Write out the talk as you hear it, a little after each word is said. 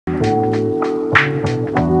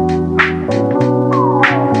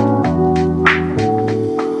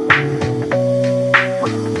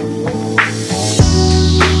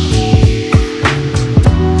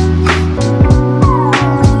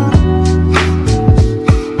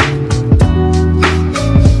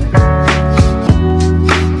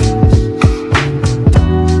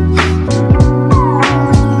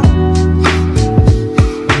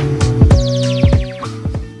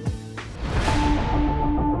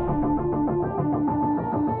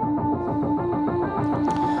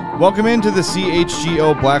Welcome into the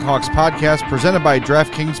CHGO Blackhawks podcast presented by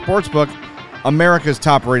DraftKings Sportsbook, America's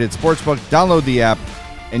top-rated sportsbook. Download the app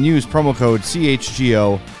and use promo code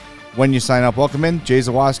CHGO when you sign up. Welcome in, Jay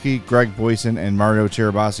Zawaski, Greg Boysen, and Mario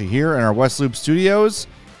Tirabassi here in our West Loop studios.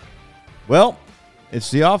 Well,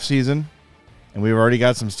 it's the off-season, and we've already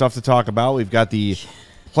got some stuff to talk about. We've got the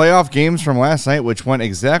playoff games from last night, which went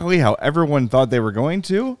exactly how everyone thought they were going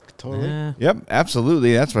to. Totally. Yeah. Yep,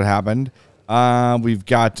 absolutely. That's what happened. We've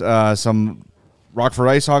got some Rockford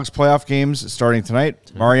Ice Hogs playoff games starting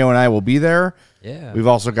tonight. Mario and I will be there. Yeah. We've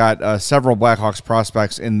also got several Blackhawks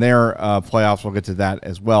prospects in their playoffs. We'll get to that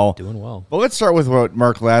as well. Doing well. But let's start with what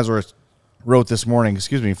Mark Lazarus wrote this morning,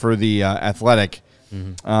 for the Athletic.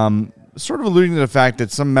 Sort of alluding to the fact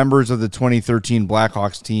that some members of the 2013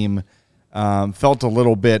 Blackhawks team felt a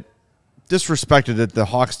little bit disrespected that the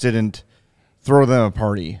Hawks didn't throw them a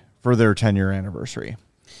party for their 10-year anniversary.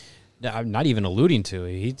 I'm not even alluding to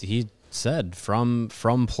it. He said from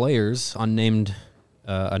players, unnamed,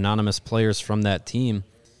 anonymous players from that team,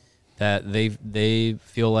 that they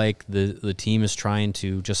feel like the team is trying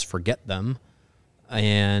to just forget them,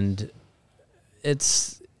 and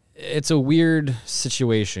it's a weird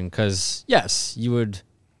situation because yes, you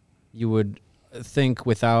would think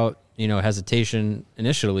without hesitation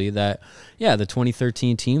initially that the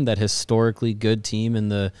 2013 team, that historically good team in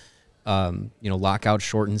the lockout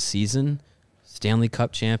shortened season, Stanley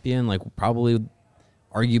Cup champion, like probably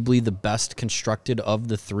arguably the best constructed of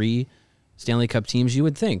the three Stanley Cup teams, you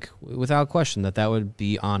would think without question that would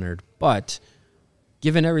be honored. But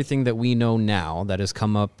given everything that we know now that has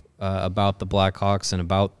come up about the Blackhawks and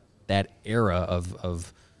about that era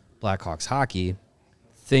of Blackhawks hockey,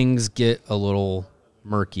 things get a little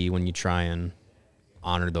murky when you try and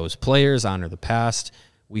honor those players, honor the past.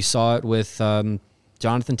 We saw it with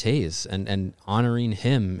Jonathan Toews and honoring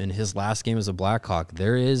him in his last game as a Blackhawk.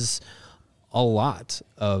 There is a lot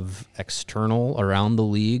of external around the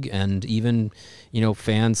league and even,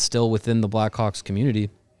 fans still within the Blackhawks community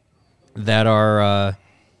that are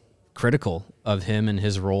critical of him and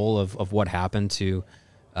his role of what happened to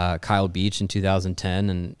Kyle Beach in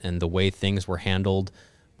 2010 and the way things were handled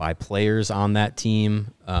by players on that team.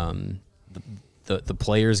 The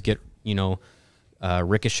players get,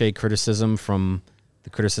 ricochet criticism from the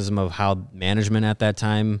criticism of how management at that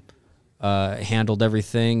time handled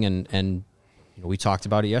everything, and we talked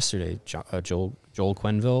about it yesterday. Joel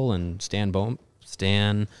Quenneville and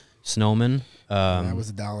Stan Snowman. That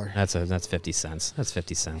was $1. That's 50 cents. That's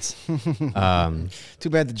 50 cents. Too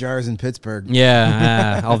bad the jar's in Pittsburgh.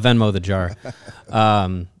 Yeah, I'll Venmo the jar.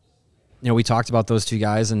 We talked about those two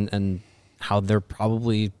guys and how they're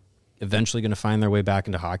probably eventually going to find their way back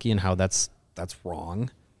into hockey, and how that's wrong.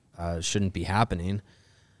 Shouldn't be happening.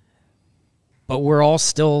 But we're all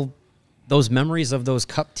still, those memories of those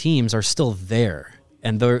cup teams are still there,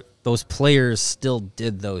 and those players still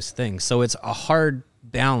did those things. So it's a hard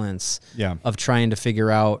balance of trying to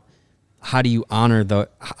figure out how do you honor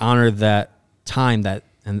that time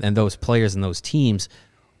and those players and those teams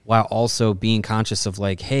while also being conscious of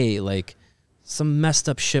some messed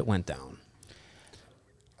up shit went down.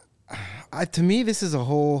 To me, this is a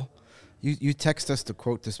whole. You text us the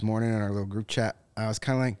quote this morning in our little group chat. I was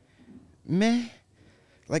kind of like, meh.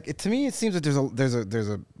 To me, it seems that there's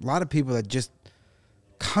a lot of people that just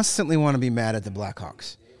constantly want to be mad at the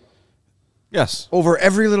Blackhawks. Yes. Over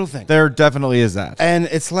every little thing. There definitely is that. And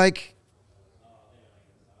it's like,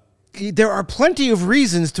 there are plenty of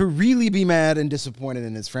reasons to really be mad and disappointed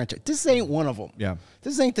in this franchise. This ain't one of them. Yeah.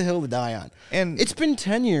 This ain't the hill to die on. And it's been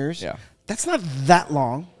 10 years. Yeah. That's not that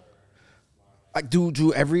long.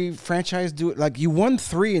 Do every franchise do it? You won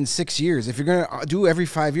 3 in 6 years. If you're going to do every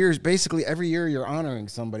 5 years, basically every year you're honoring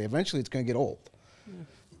somebody. Eventually it's going to get old. Yeah.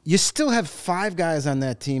 You still have 5 guys on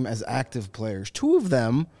that team as active players. 2 of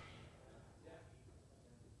them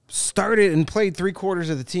started and played 3/4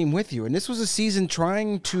 of the team with you. And this was a season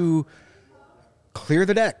trying to clear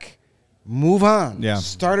the deck, move on,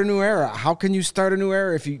 start a new era. How can you start a new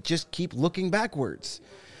era if you just keep looking backwards?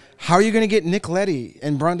 How are you going to get Nick Leddy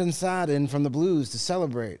and Brendan Saad in from the Blues to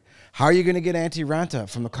celebrate? How are you going to get Antti Ranta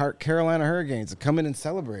from the Carolina Hurricanes to come in and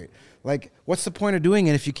celebrate? What's the point of doing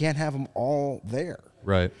it if you can't have them all there?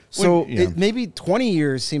 Right. So maybe 20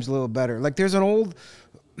 years seems a little better. There's an old,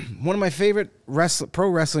 one of my favorite pro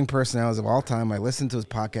wrestling personalities of all time. I listen to his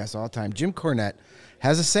podcast all the time. Jim Cornette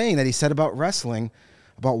has a saying that he said about wrestling,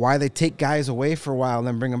 about why they take guys away for a while and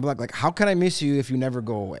then bring them back. How can I miss you if you never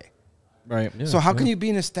go away? Right. Yeah, so how can you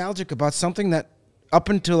be nostalgic about something that up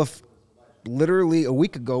until literally a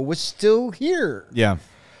week ago was still here? Yeah.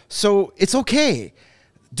 So it's okay.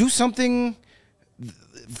 Do something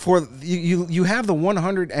for you have the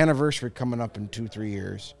 100th anniversary coming up in 2-3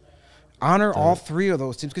 years. Honor all 3 of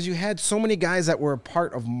those teams because you had so many guys that were a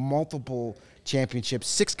part of multiple championships.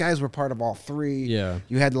 6 guys were part of all 3. Yeah.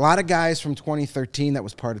 You had a lot of guys from 2013 that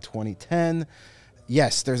was part of 2010.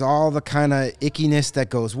 Yes, there's all the kind of ickiness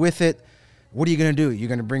that goes with it. What are you going to do? You're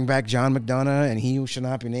going to bring back John McDonough and He Who Shall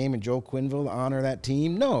Not Be Named and Joe Quenneville to honor that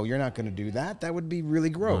team? No, you're not going to do that. That would be really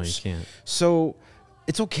gross. No, you can't. So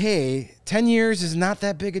it's okay. 10 years is not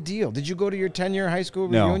that big a deal. Did you go to your 10-year high school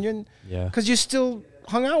reunion? Yeah. Because you still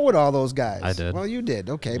hung out with all those guys. I did. Well, you did.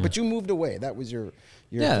 Okay, but you moved away. That was your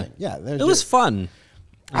thing. Yeah, it was fun.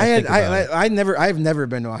 I've never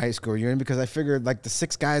been to a high school reunion because I figured like the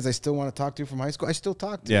 6 guys I still want to talk to from high school, I still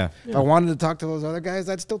talk to. Yeah. If I wanted to talk to those other guys,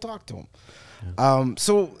 I'd still talk to them. Yeah.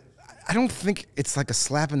 So I don't think it's like a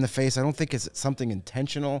slap in the face. I don't think it's something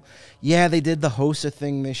intentional. Yeah, they did the HOSA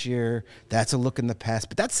thing this year. That's a look in the past.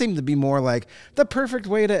 But that seemed to be more like the perfect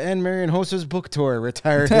way to end Marion Hosa's book tour,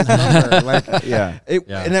 retire his number.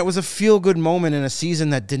 And that was a feel-good moment in a season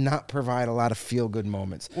that did not provide a lot of feel-good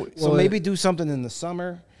moments. So maybe do something in the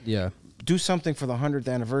summer. Yeah. Do something for the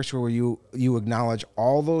 100th anniversary where you acknowledge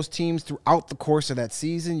all those teams throughout the course of that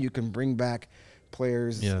season. You can bring back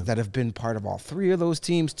players that have been part of all 3 of those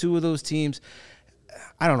teams, 2 of those teams.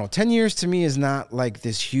 I don't know. 10 years to me is not like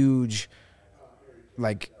this huge,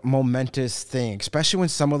 like momentous thing, especially when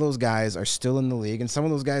some of those guys are still in the league and some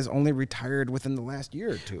of those guys only retired within the last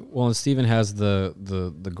year or 2. Well, and Steven has the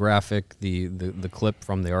graphic, the clip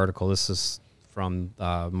from the article. This is from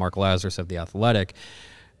Mark Lazarus of The Athletic.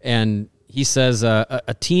 And he says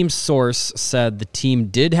a team source said the team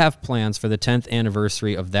did have plans for the 10th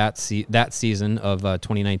anniversary of that season of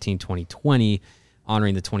 2019-2020,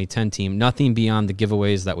 honoring the 2010 team. Nothing beyond the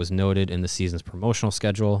giveaways that was noted in the season's promotional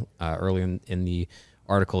schedule. Earlier in the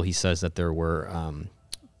article, he says that there were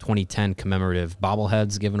 2010 commemorative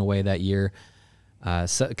bobbleheads given away that year.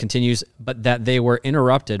 Continues, but that they were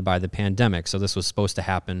interrupted by the pandemic. So this was supposed to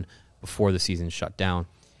happen before the season shut down.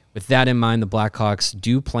 With that in mind, the Blackhawks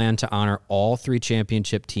do plan to honor all 3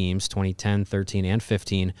 championship teams, 2010, 13, and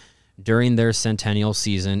 15, during their centennial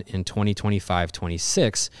season in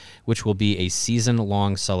 2025-26, which will be a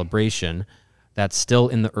season-long celebration that's still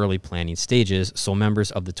in the early planning stages, so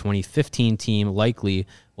members of the 2015 team likely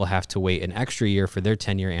will have to wait an extra year for their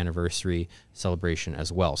 10-year anniversary celebration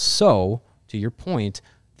as well. So, to your point,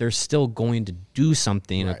 they're still going to do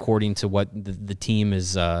something according to what the team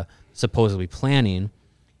is supposedly planning.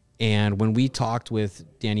 And when we talked with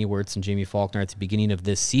Danny Wirtz and Jamie Faulkner at the beginning of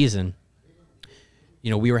this season,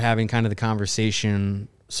 we were having kind of the conversation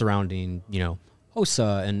surrounding,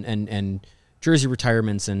 HOSA and jersey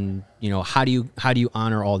retirements and, how do you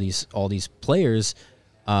honor all these players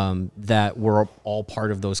that were all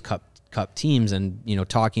part of those cup teams and,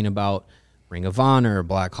 talking about Ring of Honor,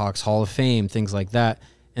 Blackhawks Hall of Fame, things like that.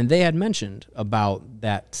 And they had mentioned about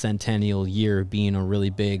that centennial year being a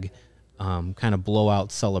really big kind of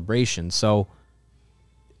blowout celebration. So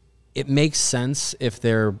it makes sense if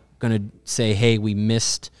they're going to say, hey, we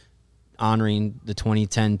missed honoring the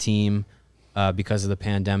 2010 team because of the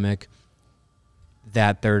pandemic,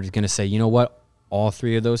 that they're going to say, you know what, all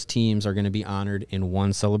 3 of those teams are going to be honored in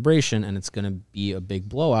one celebration, and it's going to be a big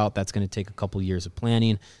blowout. That's going to take a couple years of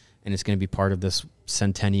planning, and it's going to be part of this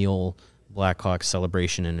centennial Blackhawks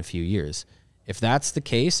celebration in a few years. If that's the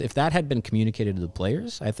case, if that had been communicated to the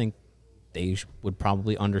players, I think they would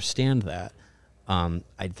probably understand that.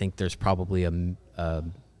 I think there's probably a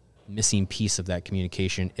missing piece of that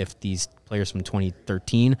communication if these players from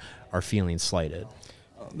 2013 are feeling slighted.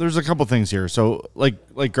 There's a couple things here. So,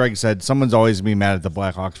 like Greg said, someone's always going to be mad at the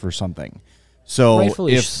Blackhawks for something. So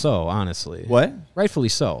rightfully so, honestly. What? Rightfully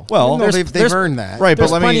so. Well, they've earned that. Right,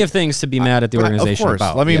 there's plenty of things to be mad at the organization of course.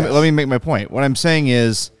 about. Let me make my point. What I'm saying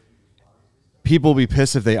is people will be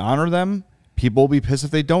pissed if they honor them. People will be pissed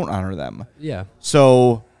if they don't honor them. Yeah.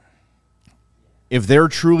 So if they're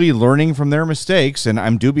truly learning from their mistakes, and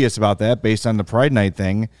I'm dubious about that based on the Pride Night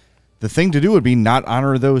thing, the thing to do would be not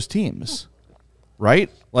honor those teams, right?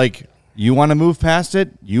 Like, you want to move past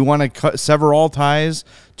it. You want to sever all ties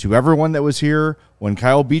to everyone that was here when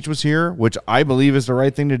Kyle Beach was here, which I believe is the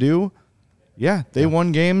right thing to do. Yeah, they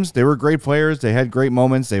won games. They were great players. They had great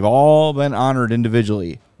moments. They've all been honored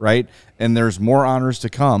individually, right? And there's more honors to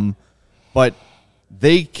come. But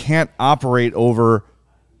they can't operate over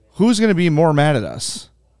who's going to be more mad at us.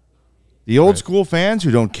 The old school fans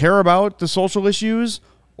who don't care about the social issues,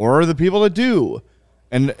 or the people that do.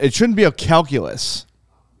 And it shouldn't be a calculus.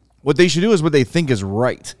 What they should do is what they think is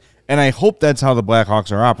right. And I hope that's how the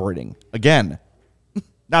Blackhawks are operating. Again,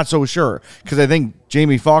 not so sure, because I think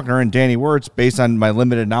Jamie Faulkner and Danny Wirtz, based on my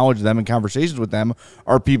limited knowledge of them and conversations with them,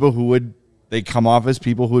 are people who they come off as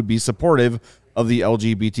people who would be supportive of the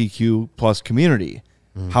LGBTQ plus community.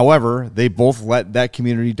 However, they both let that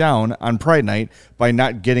community down on Pride Night by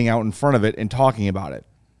not getting out in front of it and talking about it.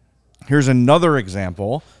 Here's another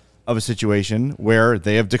example of a situation where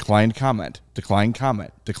they have declined comment.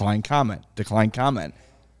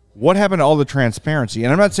 What happened to all the transparency?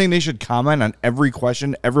 And I'm not saying they should comment on every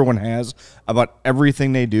question everyone has about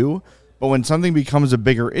everything they do, but when something becomes a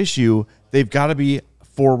bigger issue, they've got to be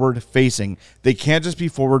forward-facing. They can't just be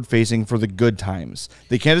forward-facing for the good times.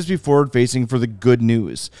 They can't just be forward-facing for the good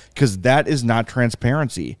news, because that is not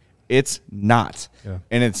transparency. It's not. Yeah.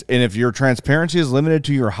 And if your transparency is limited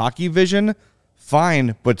to your hockey vision,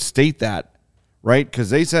 fine, but state that, right? Because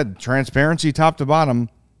they said transparency top to bottom,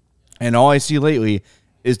 and all I see lately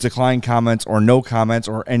is decline comments or no comments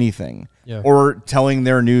or anything, or telling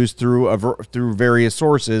their news through various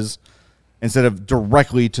sources instead of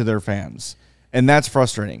directly to their fans. And that's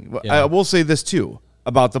frustrating. I will say this, too,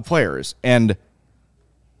 about the players. And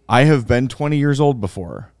I have been 20 years old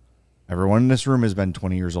before. Everyone in this room has been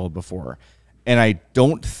 20 years old before. And I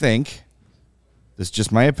don't think, this is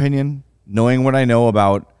just my opinion, knowing what I know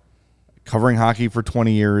about covering hockey for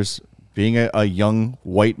 20 years, being a young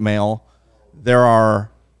white male, I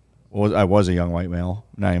was a young white male,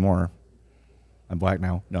 not anymore. I'm black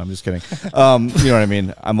now. No, I'm just kidding. You know what I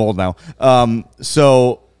mean? I'm old now.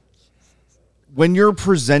 So when you're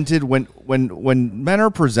presented, when men are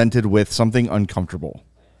presented with something uncomfortable,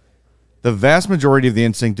 the vast majority of the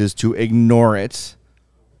instinct is to ignore it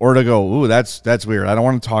or to go, ooh, that's weird. I don't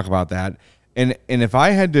want to talk about that. And if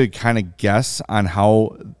I had to kind of guess on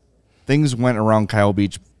how things went around Kyle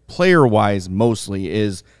Beach, player-wise mostly,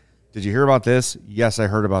 is, did you hear about this? Yes, I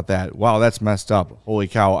heard about that. Wow, that's messed up. Holy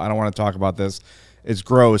cow, I don't want to talk about this. It's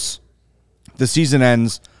gross. The season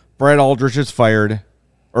ends. Brad Aldrich is fired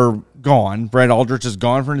or gone. Brad Aldrich is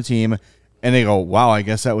gone from the team, and they go, wow, I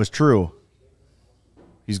guess that was true.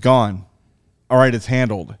 He's gone. All right, it's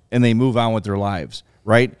handled, and they move on with their lives,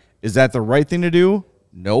 right? Is that the right thing to do?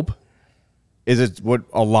 Nope. Is it what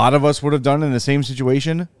a lot of us would have done in the same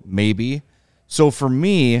situation? Maybe. So for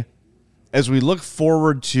me, as we look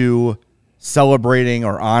forward to celebrating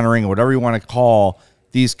or honoring, whatever you want to call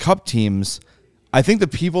these cup teams, I think the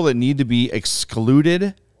people that need to be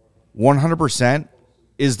excluded 100%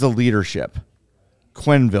 is the leadership.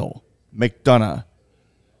 Quenneville, McDonough,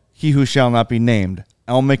 he who shall not be named,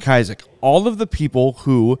 El McIsaac, all of the people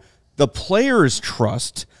who the players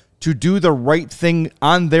trust to do the right thing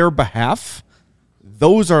on their behalf,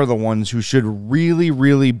 those are the ones who should really,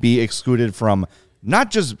 really be excluded from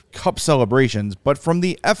not just cup celebrations, but from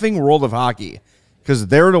the effing world of hockey, because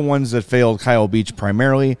they're the ones that failed Kyle Beach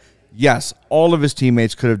primarily. Yes, all of his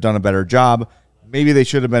teammates could have done a better job. Maybe they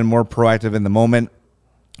should have been more proactive in the moment.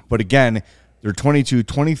 But again, they're 22,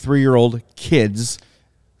 23-year-old kids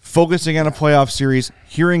focusing on a playoff series,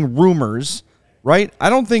 hearing rumors, right? I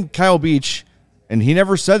don't think Kyle Beach, and he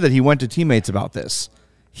never said that he went to teammates about this.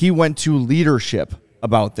 He went to leadership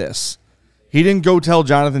about this. He didn't go tell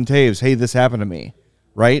Jonathan Taves, hey, this happened to me,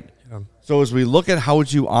 right? Yeah. So as we look at how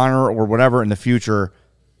to honor or whatever in the future,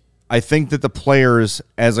 I think that the players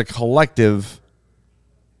as a collective,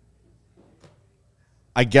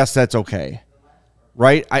 I guess that's okay,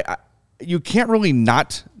 right? You can't really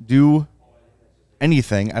not do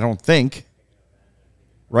anything, I don't think,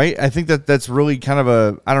 right? I think that's really kind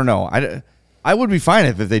of I don't know. I would be fine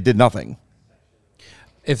if they did nothing.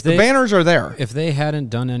 If the banners are there. If they hadn't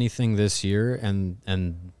done anything this year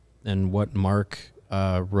and what Mark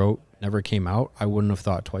wrote never came out, I wouldn't have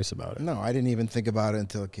thought twice about it. No, I didn't even think about it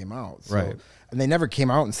until it came out. So, right. And they never came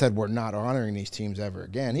out and said we're not honoring these teams ever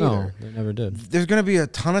again either. No, they never did. There's going to be a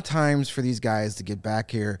ton of times for these guys to get back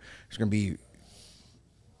here. There's going to be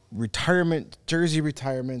jersey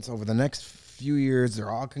retirements over the next few years. They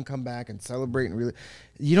all can come back and celebrate. And really,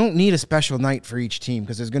 you don't need a special night for each team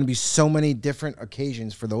because there's going to be so many different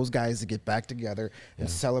occasions for those guys to get back together and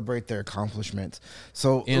celebrate their accomplishments.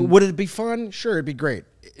 So would it be fun? Sure, it'd be great.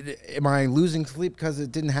 Am I losing sleep because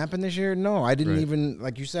it didn't happen this year? No, I didn't even,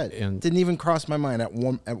 like you said, didn't even cross my mind at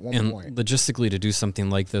one point. Logistically, to do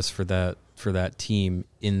something like this for that team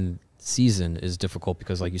in season is difficult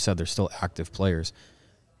because, like you said, they're still active players.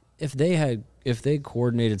 If they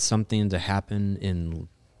coordinated something to happen in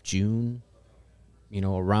June,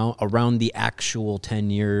 around the actual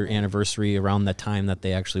 10-year anniversary, around the time that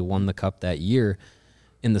they actually won the cup that year,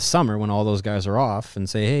 in the summer when all those guys are off, and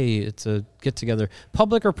say, hey, it's a get together,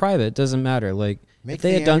 public or private, doesn't matter. Like if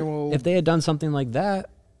they had done something like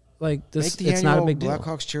that, like this. Make the it's not a big deal.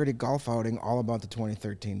 Blackhawks charity golf outing all about the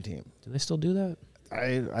 2013 team. Do they still do that?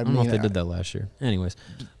 I don't know if they did that last year. Anyways,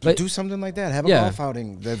 but do something like that. Have a golf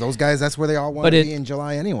outing. Those guys, that's where they all want to be in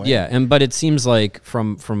July anyway. Yeah, but it seems like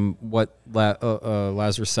from what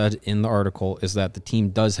Lazarus said in the article is that the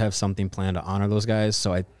team does have something planned to honor those guys.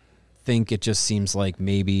 So I think it just seems like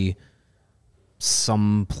maybe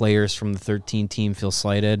some players from the 13 team feel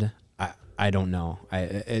slighted. I don't know.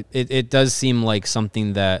 It does seem like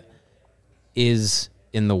something that is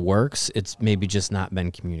in the works. It's maybe just not been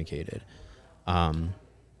communicated. By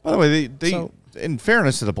the way, they in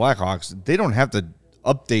fairness to the Blackhawks, they don't have to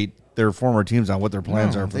update their former teams on what their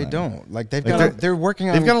plans are. They don't. Like they're working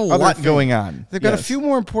on. They've got a lot going on. They've got a few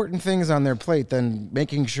more important things on their plate than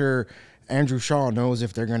making sure Andrew Shaw knows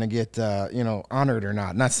if they're going to get honored or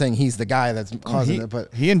not. Not saying he's the guy that's causing it,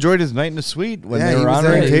 but he enjoyed his night in the suite when they were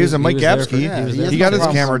honoring Taves and Mike Gapsky. He got his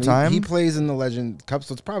camera time. He plays in the Legend Cup,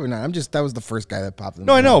 so it's probably not. That was the first guy that popped in.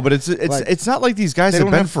 No, I know, but it's not like these guys have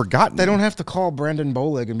been forgotten. They don't have to call Brandon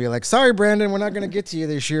Bolig and be like, "Sorry, Brandon, we're not going to get to you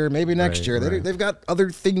this year. Maybe next year." Right. They've got other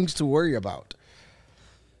things to worry about.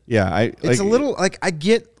 Yeah, it's a little like I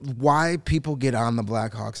get why people get on the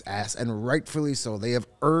Blackhawks' ass, and rightfully so. They have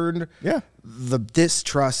earned the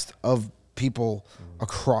distrust of people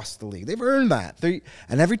across the league. They've earned that.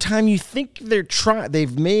 And every time you think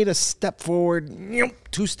they've made a step forward,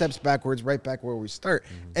 2 steps backwards, right back where we start.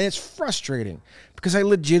 And it's frustrating because I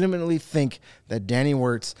legitimately think that Danny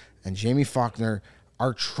Wirtz and Jamie Faulkner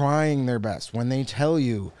are trying their best when they tell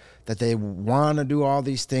you that they want to do all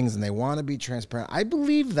these things and they want to be transparent. I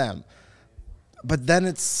believe them. But then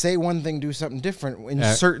it's say one thing, do something different in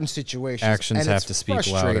certain situations. Actions have to speak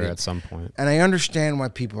louder at some point. And I understand why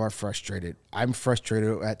people are frustrated. I'm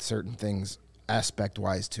frustrated at certain things,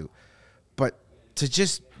 aspect-wise, too. But to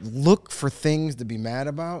just look for things to be mad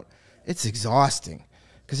about, it's exhausting.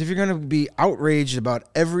 Because if you're going to be outraged about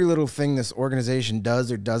every little thing this organization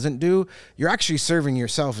does or doesn't do, you're actually serving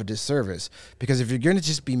yourself a disservice. Because if you're going to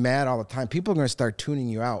just be mad all the time, people are going to start tuning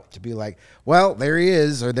you out to be like, well, there he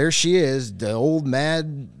is or there she is, the old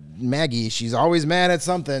mad Maggie. She's always mad at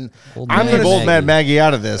something. I'm going to old mad Maggie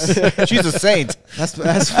out of this. She's a saint. That's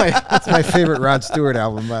my favorite Rod Stewart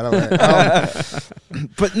album, by the way.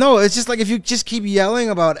 But no, it's just like if you just keep yelling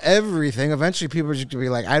about everything, eventually people are just going to be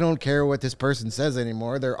like, I don't care what this person says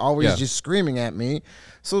anymore. They're always just screaming at me.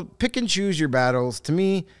 So pick and choose your battles. To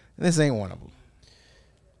me, this ain't one of them.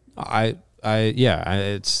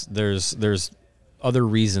 There's other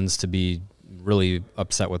reasons to be really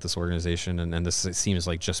upset with this organization, and this seems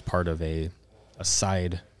like just part of a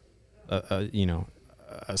side,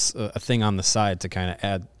 a thing on the side to kind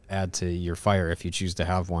of add to your fire if you choose to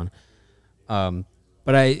have one.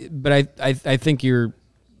 But I think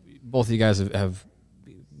both of you guys have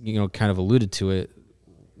kind of alluded to it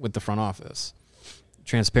with the front office.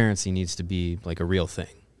 Transparency needs to be like a real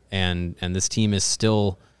thing, and this team is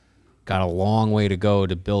still got a long way to go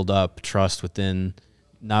to build up trust within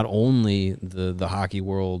not only the hockey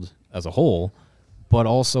world as a whole, but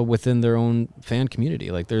also within their own fan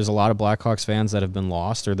community. Like there's a lot of Blackhawks fans that have been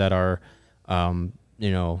lost or that are,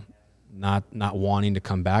 not wanting to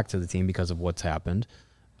come back to the team because of what's happened.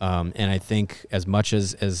 And I think as much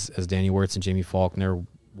as Danny Wirtz and Jamie Faulkner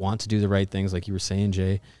want to do the right things, like you were saying,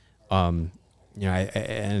 Jay, and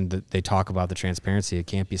they talk about the transparency, it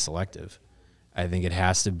can't be selective. I think it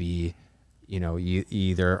has to be, you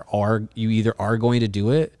either are going to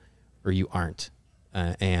do it or you aren't.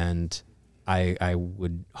 And I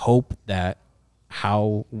would hope that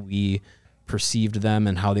how we perceived them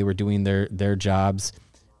and how they were doing their jobs,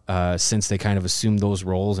 since they kind of assumed those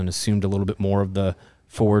roles and assumed a little bit more of the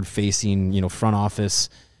forward-facing, front office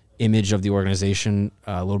image of the organization,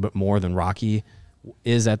 a little bit more than Rocky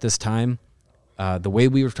is at this time. The way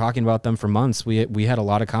we were talking about them for months, we had a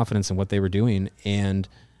lot of confidence in what they were doing, and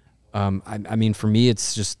I mean, for me,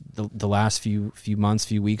 it's just the last few months,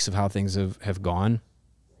 few weeks of how things have gone.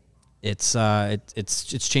 It's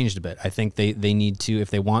changed a bit. I think they need to, if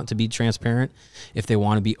they want to be transparent, if they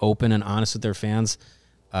want to be open and honest with their fans,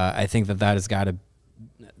 I think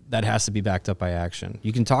that has to be backed up by action.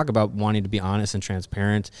 You can talk about wanting to be honest and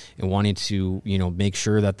transparent and wanting to, make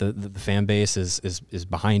sure that the fan base is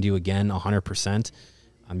behind you again 100%.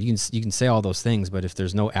 You can say all those things, but if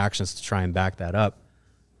there's no actions to try and back that up,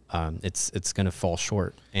 it's going to fall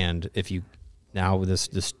short. And if you now with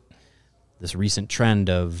this recent trend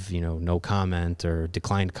of no comment or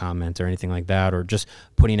declined comment or anything like that, or just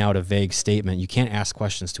putting out a vague statement, you can't ask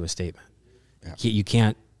questions to a statement. Yeah. You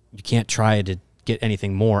can't try to get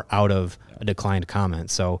anything more out of a declined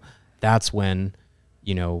comment. So that's when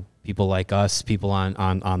people like us, people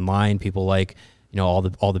online, people like all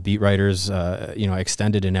the beat writers,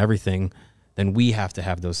 extended and everything, then we have to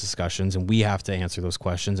have those discussions and we have to answer those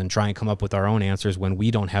questions and try and come up with our own answers when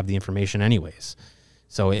we don't have the information anyways.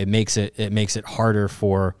 So it makes it harder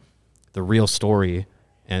for the real story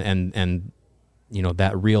and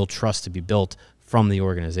that real trust to be built from the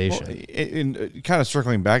organization. Well, and kind of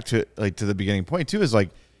circling back to the beginning point too, is like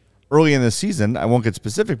early in the season, I won't get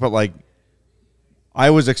specific, but like I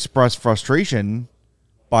was expressed frustration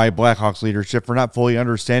by Blackhawks leadership for not fully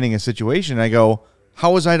understanding a situation. I go,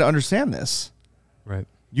 how was I to understand this? Right.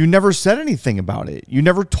 You never said anything about it. You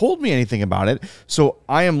never told me anything about it. So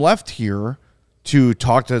I am left here to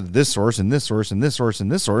talk to this source and this source and this source and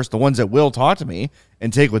this source, the ones that will talk to me,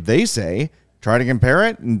 and take what they say, try to compare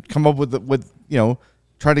it, and come up with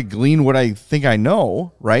try to glean what I think I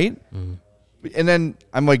know, right? Mm-hmm. And then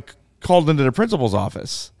I'm like called into the principal's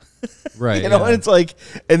office. Right. And it's like,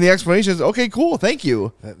 and the explanation is, okay, cool, thank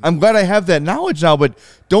you. I'm glad I have that knowledge now, but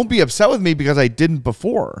don't be upset with me because I didn't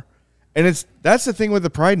before. And that's the thing with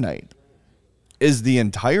the Pride Night, is the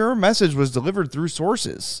entire message was delivered through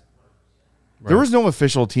sources. Right. There was no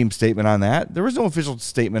official team statement on that. There was no official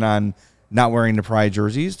statement on not wearing the Pride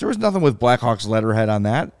jerseys. There was nothing with Blackhawks letterhead on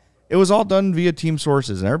that. It was all done via team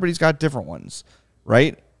sources, and everybody's got different ones,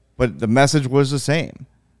 right? But the message was the same.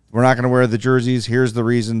 We're not going to wear the jerseys. Here's the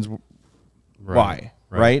reasons why,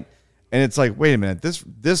 right? And it's like, wait a minute,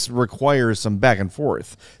 this requires some back and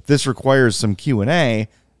forth. This requires some Q&A,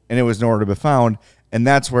 and it was nowhere to be found. And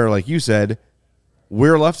that's where, like you said,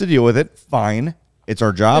 we're left to deal with it. Fine. It's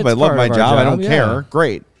our job. I love my job. I don't care.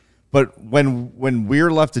 Great. But when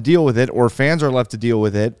we're left to deal with it, or fans are left to deal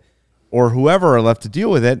with it, or whoever are left to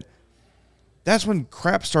deal with it, that's when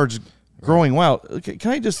crap starts growing wild.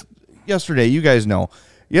 Can I just, yesterday, you guys know,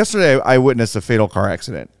 yesterday I witnessed a fatal car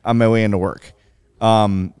accident on my way into work.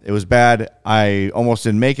 It was bad. I almost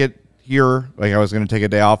didn't make it here. Like, I was going to take a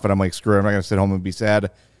day off, but I'm like, screw it, I'm not going to sit home and be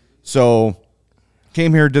sad. So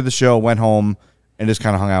came here, did the show, went home, and just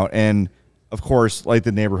kind of hung out. And, of course, like,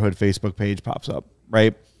 the neighborhood Facebook page pops up,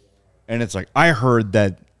 right? And it's like, I heard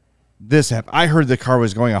that this happened. I heard the car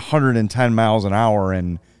was going 110 miles an hour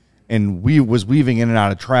and was weaving in and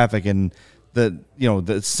out of traffic, and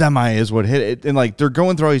the semi is what hit it. And like, they're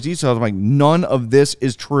going through all these details. I'm like, none of this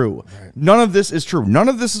is true. Right. None of this is true. None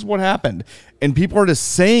of this is what happened. And people are just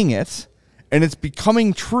saying it, and it's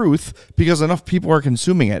becoming truth because enough people are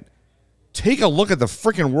consuming it. Take a look at the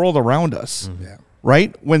freaking world around us,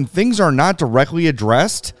 right? When things are not directly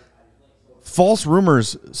addressed, false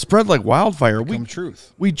rumors spread like wildfire.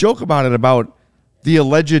 We joke about it, about the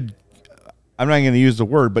alleged, I'm not going to use the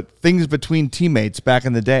word, but things between teammates back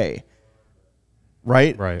in the day.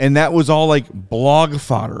 Right. And that was all like blog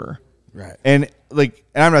fodder. Right. And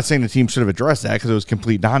I'm not saying the team should have addressed that because it was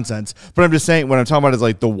complete nonsense, but I'm just saying what I'm talking about is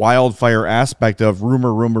like the wildfire aspect of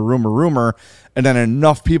rumor, and then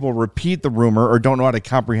enough people repeat the rumor or don't know how to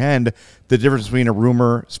comprehend the difference between a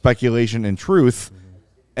rumor, speculation, and truth,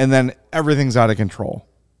 and then everything's out of control.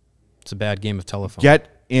 It's a bad game of telephone.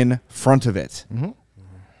 Get in front of it. Mm-hmm.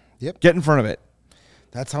 Yep. Get in front of it.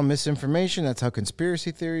 That's how misinformation, that's how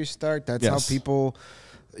conspiracy theories start. That's how people,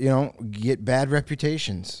 get bad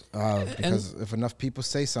reputations. Because if enough people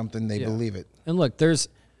say something, they believe it. And look, there's,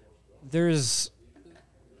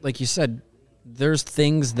 like you said, there's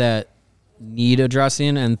things that need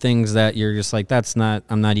addressing and things that you're just like,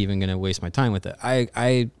 I'm not even going to waste my time with it.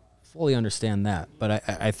 I fully understand that. But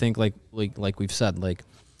I think like we've said, like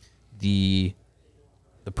the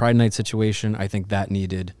Pride Night situation, I think that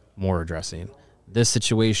needed more addressing. This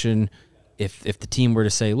situation, if the team were to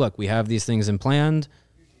say, look, we have these things in planned,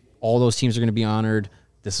 all those teams are going to be honored.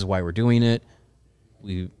 This is why we're doing it.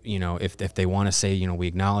 We, if they want to say, we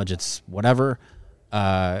acknowledge it's whatever,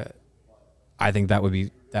 I think that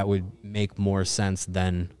would make more sense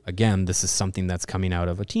than, again, this is something that's coming out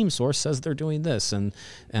of a team source says they're doing this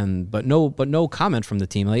but no comment from the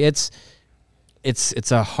team. Like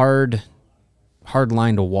it's a hard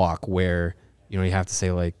line to walk where, you have to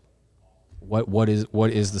say, like, what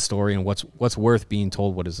is the story and what's worth being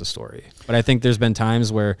told. What is the story? But I think there's been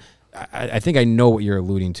times where I think I know what you're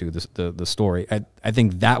alluding to, the story. I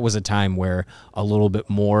think that was a time where a little bit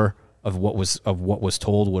more of what was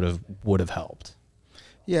told would have helped.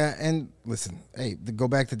 Yeah, and listen, hey, to go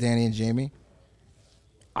back to Danny and Jamie,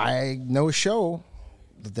 I know a show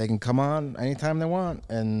that they can come on anytime they want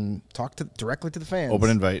and talk directly to the fans.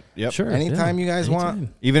 Open invite. Yep. Sure. Anytime you guys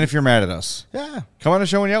want. Even if you're mad at us. Yeah. Come on the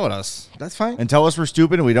show and yell at us. That's fine. And tell us we're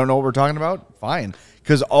stupid and we don't know what we're talking about. Fine.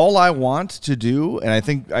 Because all I want to do, and I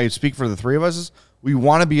think I speak for the three of us, is we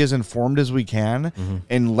want to be as informed as we can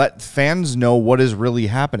and let fans know what is really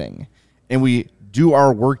happening. And we do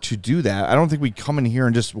our work to do that. I don't think we come in here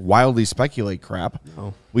and just wildly speculate crap.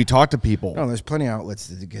 No. We talk to people. No, there's plenty of outlets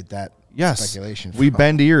to get that speculation. We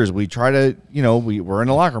bend ears. We try to, we're in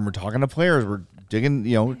the locker room. We're talking to players. We're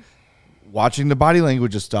digging, watching the body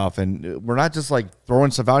language of stuff. And we're not just like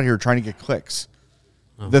throwing stuff out here trying to get clicks.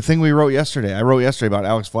 Oh. The thing I wrote yesterday about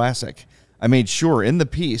Alex Vlasic. I made sure in the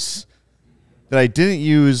piece that I didn't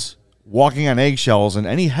use walking on eggshells in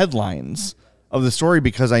any headlines of the story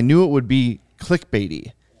because I knew it would be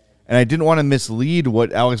clickbaity. And I didn't want to mislead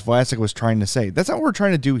what Alex Vlasic was trying to say. That's not what we're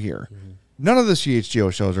trying to do here. Mm-hmm. None of the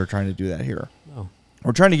CHGO shows are trying to do that here. No.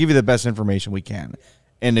 We're trying to give you the best information we can.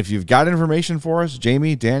 And if you've got information for us,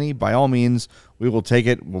 Jamie, Danny, by all means, we will take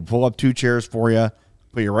it. We'll pull up 2 chairs for you,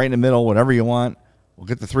 put you right in the middle, whatever you want. We'll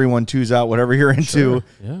get the 3-1-2s out, whatever you're into, sure.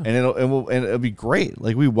 Yeah. And it'll be great.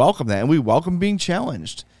 Like, we welcome that, and we welcome being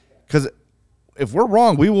challenged. Because if we're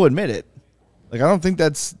wrong, we will admit it. Like, I don't think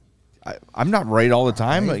that's. I'm not right all the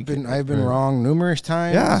time. I've been wrong numerous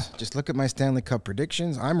times. Yeah. Just look at my Stanley Cup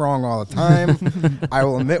predictions. I'm wrong all the time. I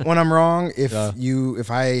will admit when I'm wrong. If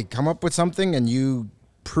I come up with something and you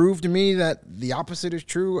prove to me that the opposite is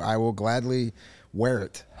true, I will gladly wear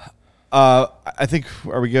it. I think,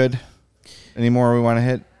 are we good? Any more we want to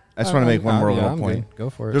hit? I just want to make one more little point. Good. Go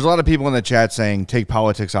for it. There's a lot of people in the chat saying take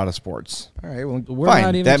politics out of sports. All right, well, we're fine.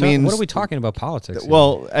 Not even that means what are we talking about politics?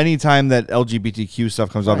 Well, anytime that LGBTQ stuff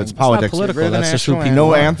comes up, it's politics. Not political. That's just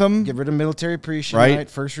no anthem. Get rid of military appreciation night,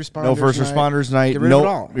 first responders. No first responders night. Get rid of it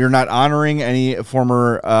all. You're not honoring any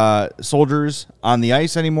former soldiers on the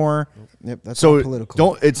ice anymore. Yep, that's all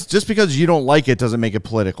political. It's just because you don't like it doesn't make it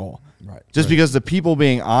political. Right. Just because the people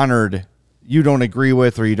being honored you don't agree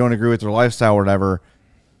with, or you don't agree with their lifestyle or whatever,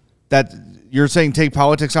 that you're saying take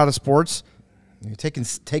politics out of sports. You're taking the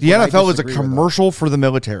NFL is a commercial for the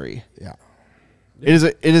military. Yeah.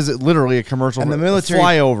 It is literally a commercial. And the military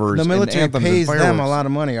flyovers. The military pays them a lot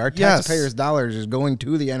of money. Our taxpayers' dollars is going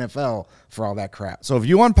to the NFL for all that crap. So if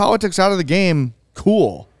you want politics out of the game,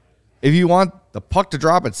 cool. If you want the puck to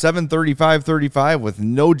drop at 7:35 with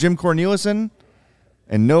no Jim Cornelison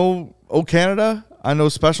and no O Canada on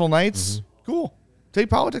those special nights, cool. Take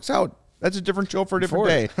politics out. That's a different show for a different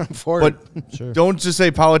day. But sure. Don't just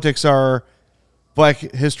say politics are Black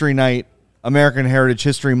History Night, American Heritage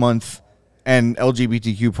History Month, and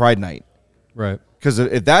LGBTQ Pride Night. Right. Because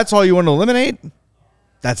if that's all you want to eliminate,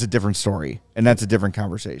 that's a different story, and that's a different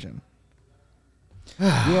conversation.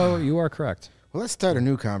 You are correct. Well, let's start a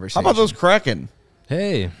new conversation. How about those Kraken?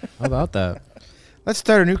 Hey, how about that? Let's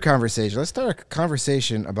start a new conversation. Let's start a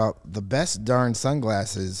conversation about the best darn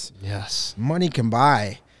sunglasses money can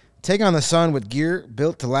buy. Take on the sun with gear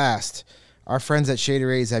built to last. Our friends at Shady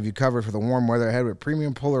Rays have you covered for the warm weather ahead with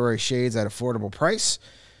premium Polaroid shades at affordable price.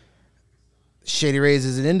 Shady Rays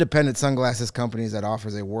is an independent sunglasses company that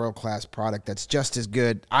offers a world-class product that's just as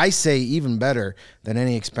good, I say even better, than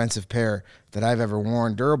any expensive pair that I've ever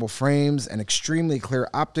worn. Durable frames and extremely clear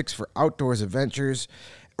optics for outdoors adventures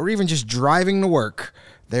or even just driving to work.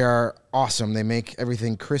 They are awesome. They make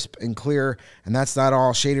everything crisp and clear. And that's not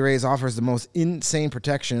all. Shady Rays offers the most insane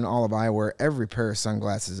protection in all of eyewear. Every pair of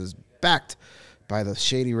sunglasses is backed by the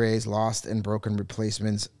Shady Rays Lost and Broken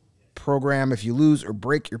Replacements program. If you lose or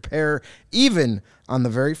break your pair, even on the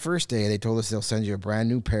very first day, they told us they'll send you a brand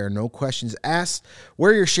new pair. No questions asked.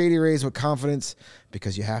 Wear your Shady Rays with confidence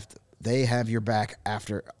because they have your back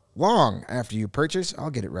long after you purchase. I'll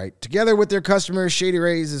get it right. Together with their customers, Shady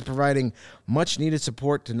Rays is providing much-needed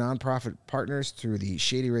support to nonprofit partners through the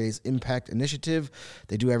Shady Rays Impact Initiative.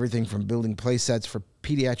 They do everything from building play sets for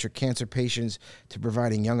pediatric cancer patients to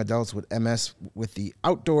providing young adults with MS with the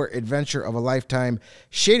outdoor adventure of a lifetime.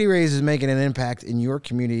 Shady Rays is making an impact in your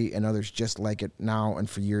community and others just like it now and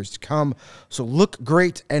for years to come. So look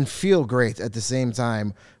great and feel great at the same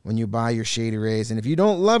time when you buy your Shady Rays. And if you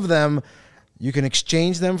don't love them, you can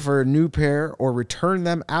exchange them for a new pair or return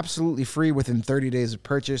them absolutely free within 30 days of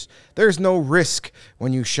purchase. There's no risk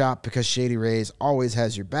when you shop because Shady Rays always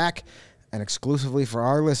has your back. And exclusively for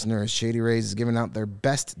our listeners, Shady Rays is giving out their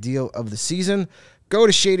best deal of the season. Go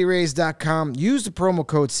to ShadyRays.com, use the promo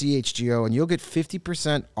code CHGO, and you'll get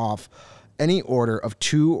 50% off any order of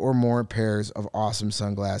 2 or more pairs of awesome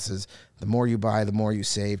sunglasses. The more you buy, the more you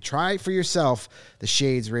save. Try for yourself the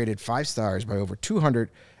shades rated 5 stars by over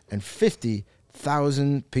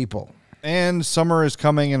 250,000 people. And summer is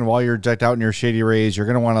coming, and while you're decked out in your Shady Rays, you're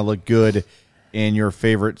going to want to look good in your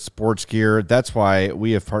favorite sports gear. That's why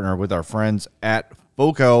we have partnered with our friends at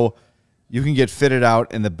FOCO. You can get fitted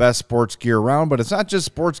out in the best sports gear around, but it's not just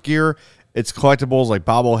sports gear. It's collectibles like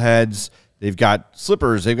bobbleheads. They've got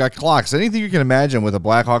slippers. They've got clocks. Anything you can imagine with a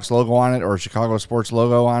Blackhawks logo on it or a Chicago sports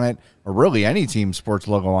logo on it or really any team sports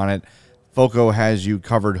logo on it. FOCO has you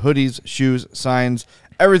covered. Hoodies, shoes, signs,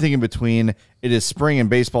 everything in between. It is spring and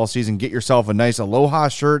baseball season. Get yourself a nice Aloha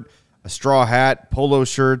shirt, a straw hat, polo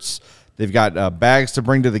shirts. They've got bags to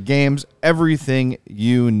bring to the games, everything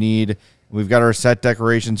you need. We've got our set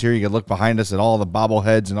decorations here. You can look behind us at all the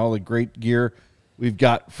bobbleheads and all the great gear we've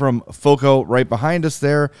got from FOCO right behind us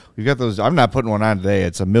there. We've got those. I'm not putting one on today.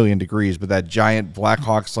 It's 1,000,000 degrees, but that giant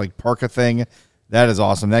Blackhawks like parka thing, that is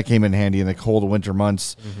awesome. That came in handy in the cold winter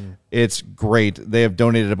months. It's great. They have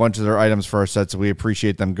donated a bunch of their items for our sets, so we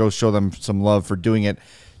appreciate them. Go show them some love for doing it.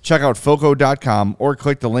 Check out FOCO.com or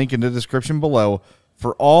click the link in the description below.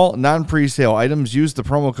 For all non-presale items, use the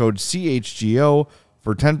promo code CHGO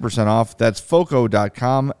for 10% off. That's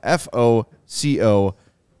FOCO.com, FOCO.com.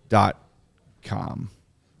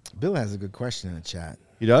 Bill has a good question in the chat.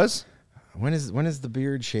 He does? When is the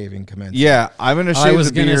beard shaving commencing? Yeah, I'm going to shave the beard. I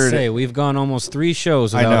was going to say, we've gone almost 3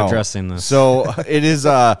 shows without addressing this. So it is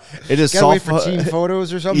Gotta wait for team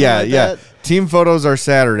photos or something like that? Team photos are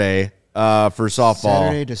Saturday. For softball,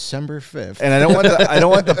 Saturday, December 5th, and I don't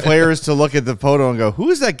want the players to look at the photo and go, "Who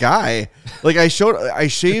is that guy?" Like I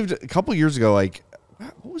shaved a couple years ago. Like,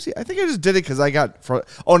 what was he? I think I just did it because I got.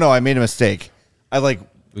 Oh no, I made a mistake. I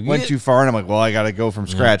went too far, and I'm like, well, I got to go from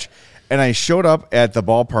scratch. And I showed up at the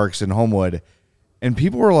ballparks in Homewood, and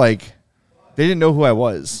people were like, they didn't know who I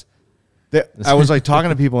was. I was like talking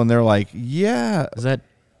to people, and they're like, "Yeah, is that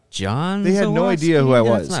Jon?" They had no idea who I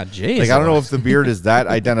was. That's not Jay. Like, I don't know if the beard is that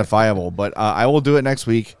identifiable, but I will do it next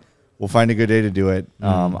week. We'll find a good day to do it.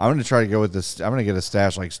 I'm going to try to go with this. I'm going to get a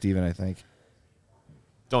stash like Steven, I think.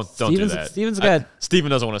 Don't do that. Steven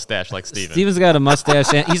doesn't want a stash like Steven. Steven's got a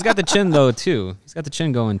mustache. And he's got the chin, though, too. He's got the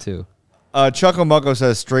chin going, too. Chuckle Mucko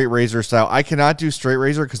says straight razor style. I cannot do straight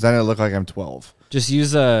razor because then I look like I'm 12. Just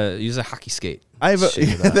use a hockey skate. I have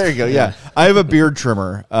there you go. Yeah. I have a beard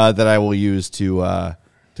trimmer that I will use to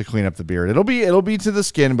clean up the beard. It'll be to the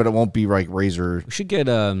skin, but it won't be like razor. We should get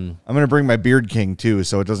I'm gonna bring my Beard King too,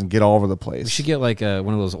 so it doesn't get all over the place. We should get like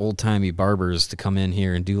one of those old timey barbers to come in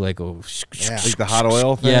here and do like like the hot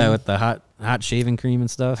oil thing. Yeah, with the hot shaving cream and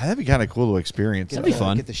stuff. That'd be kind of cool to experience. That'd be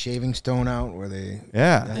fun. Get the shaving stone out where they.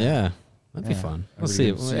 Yeah. That'd be fun. Let's see.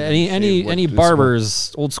 Any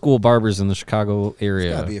barbers, old school barbers in the Chicago area?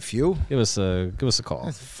 There's gotta be a few. Give us a call.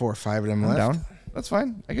 There's 4 or 5 of them left. Down. That's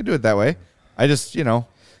fine. I could do it that way. I just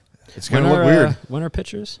it's going to look weird. When are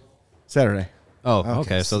pictures? Saturday. Oh,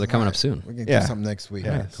 okay. So they're coming up soon. We're going to do something next week.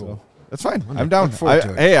 Yeah, cool. So that's fine. I'm down.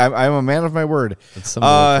 To hey, I'm a man of my word.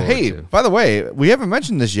 Hey, by the way, we haven't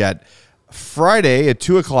mentioned this yet. Friday at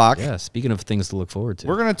 2 o'clock. Yeah, speaking of things to look forward to.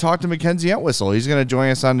 We're going to talk to MacKenzie Entwistle. He's going to join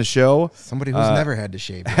us on the show. Somebody who's never had to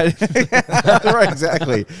shave. Right,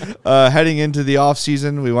 exactly. Heading into the off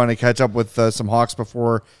season, we want to catch up with some Hawks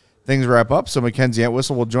before things wrap up. So MacKenzie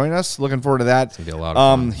Entwistle will join us. Looking forward to that. It's going to be a lot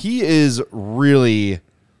of fun. He is really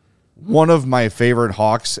one of my favorite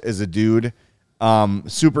Hawks as a dude.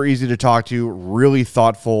 Super easy to talk to, really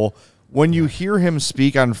thoughtful. When you hear him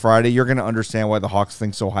speak on Friday, you're going to understand why the Hawks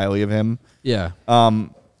think so highly of him. Yeah.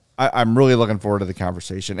 I'm really looking forward to the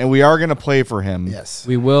conversation. And we are going to play for him. Yes.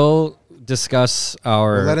 We will discuss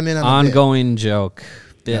our ongoing joke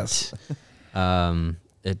bit. Yes.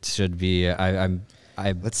 It should be... I'm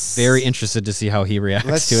very interested to see how he reacts to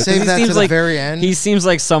it. Let's save that to the very end. He seems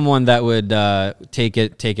like someone that would take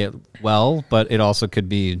it well, but it also could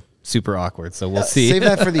be super awkward. So we'll see. Save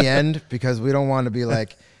that for the end because we don't want to be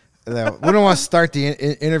like... We don't want to start the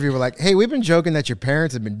interview with like, hey, we've been joking that your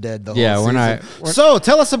parents have been dead the whole season. We're not. So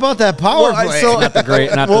tell us about that power play.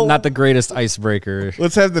 Not the greatest icebreaker.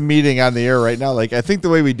 Let's have the meeting on the air right now. Like, I think the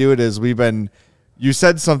way we do it is you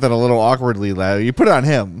said something a little awkwardly, Larry. You put it on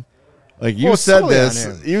him. Like, you said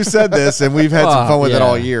this, and we've had some fun with it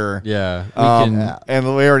all year. Yeah.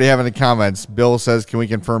 And we already have in the comments, Bill says, can we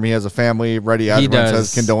confirm he has a family? Reddy Osborne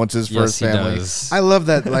says condolences for his family. Does. I love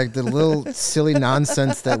that, like, the little silly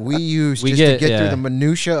nonsense that we use to get through the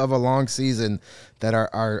minutia of a long season that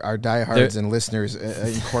our diehards and listeners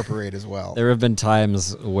incorporate as well. There have been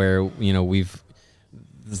times where,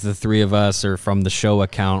 the three of us or from the show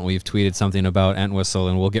account, we've tweeted something about Entwistle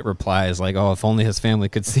and we'll get replies like, "Oh, if only his family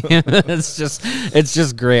could see him." It's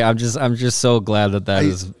just great. I'm just so glad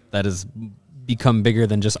that has become bigger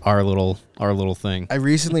than just our little thing. I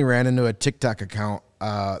recently ran into a TikTok account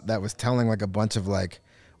that was telling like a bunch of like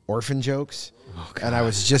orphan jokes. Oh, and I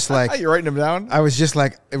was just like, you're writing them down? I was just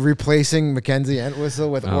like replacing MacKenzie Entwistle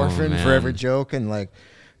with orphan for every joke, and like,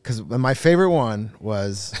 because my favorite one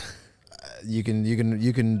was. You can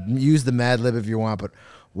use the Mad Lib if you want, but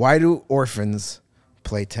why do orphans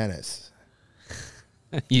play tennis?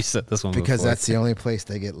 You said this one because before. That's the only place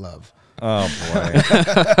they get love. Oh,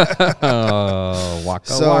 boy. Oh, waka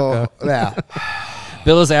So, yeah.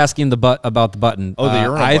 Bill is asking about the button. Oh, the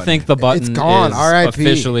urinal I button. think the button It's gone. is R.I.P.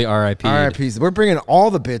 officially R.I.P. RIPs. We're bringing all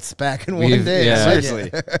the bits back in one day. Yeah.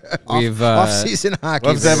 Seriously. Off-season hockey.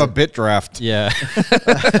 We'll have to have a bit draft. Yeah.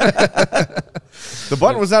 The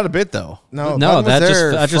button was not a bit, though. No,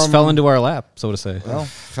 that just fell into our lap, so to say. Well,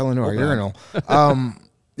 fell into our urinal.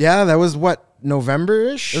 Yeah, that was what,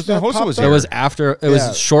 November-ish? It was It was after. It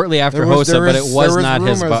was shortly after Hossa, but it was not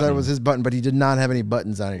his button. That was his button, but he did not have any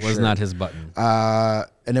buttons on his shirt. Was not his button.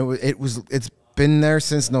 And it's been there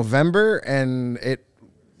since November, and it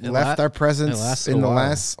left our presence in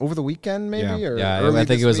the over the weekend, maybe. Yeah, or I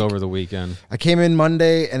think it was week. over the weekend. I came in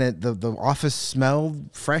Monday, and the office smelled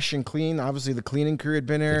fresh and clean. Obviously, the cleaning crew had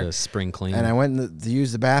been there. Did a spring clean. And I went to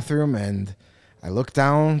use the bathroom, and I looked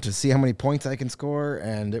down to see how many points I can score,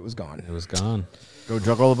 and it was gone. It was gone. Go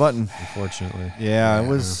juggle the button. Unfortunately. Yeah, it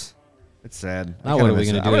was. It's sad. Now what are we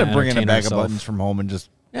going to do? I'm going to bring in a entertain bag of ourselves? buttons from home and just.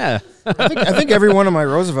 Yeah. I think every one of my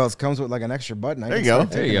Roosevelts comes with like an extra button. There you go.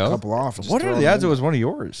 There you go. A couple off. and just What throw are them the odds in. it was one of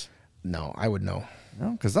yours? No, I would know.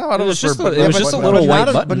 No, because I thought It was just a But little white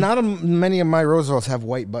not button. But not many of my Roosevelts have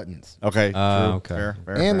white buttons. Okay. True. Okay. Fair,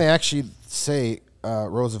 And they actually say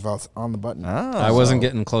Roosevelt's on the button. I wasn't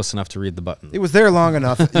getting close enough to read the button. It was there long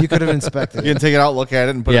enough. You could have inspected You it. can take it out, look at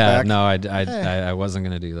it, and put it Yeah, back. no, I wasn't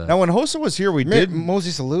going to do that. Now, when Hossa was here, we did.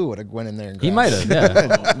 Mosey Salou would have went in there and He grabbed might it. have,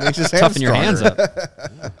 yeah. Makes his hands Toughen your hands stronger.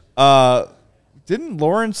 up. Didn't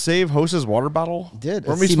Lawrence save Hossa's water bottle? Did.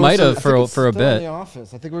 Weren't we He supposed might to- have for a Still in bit. the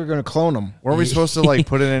office. I think we were going to clone him. Weren't we supposed to like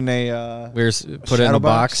put it in a? We were put it in Shadow a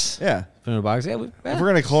box? box. Yeah. Put it in a box. Yeah, If we're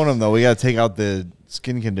gonna clone him, though, we got to take out the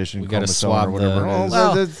skin condition. We gotta chromosome swab or whatever the- it is.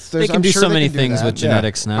 Well, they can do so many things that. with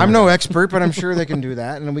genetics now. I'm no expert, but I'm sure they can do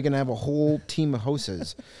that, and then we can have a whole team of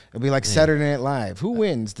Hossas. It'll be like Saturday Night Live. Who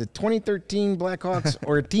wins, the 2013 Blackhawks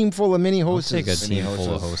or a team full of mini I'll Hossas? take a team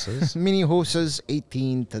full of hosses. Mini Hossas,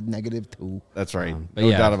 18 to -2. That's right. But No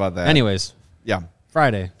yeah. doubt about that. Anyways, Yeah.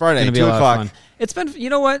 Friday, Friday, gonna be 2 a lot of o'clock. fun. It's been,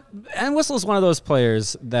 you know what, Entwistle is one of those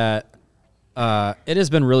players that it has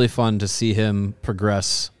been really fun to see him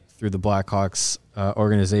progress through the Blackhawks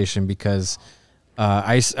organization because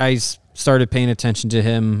I started paying attention to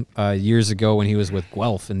him years ago when he was with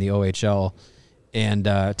Guelph in the OHL, and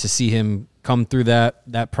to see him come through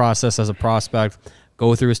that process as a prospect,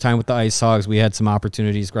 go through his time with the Ice Hogs. We had some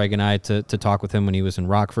opportunities, Greg and I, to talk with him when he was in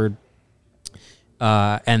Rockford.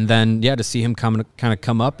 And then, to see him kind of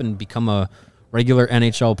come up and become a regular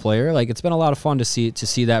NHL player, like it's been a lot of fun to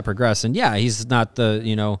see that progress. And he's not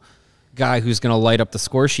the guy who's going to light up the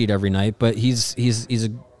score sheet every night, but he's a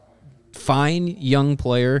fine young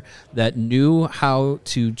player that knew how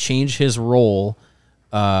to change his role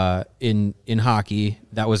in hockey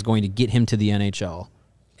that was going to get him to the NHL.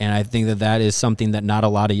 And I think that is something that not a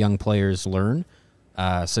lot of young players learn.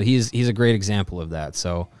 So he's a great example of that.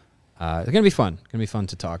 So. It's going to be fun. It's going to be fun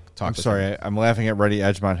to talk I'm with sorry. him. I'm laughing at Reddy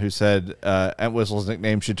Edgemont, who said Entwistle's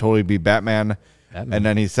nickname should totally be Batman. And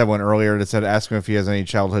then he said one earlier that said, ask him if he has any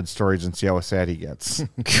childhood stories and see how sad he gets.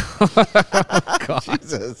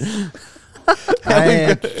 Jesus.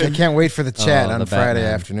 I can't wait for the chat on the Friday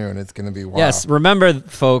Batman. afternoon. It's going to be wild. Yes, remember,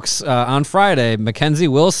 folks, on Friday, MacKenzie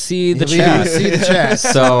will see the He'll chat. see the chat.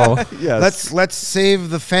 So Yes. Let's save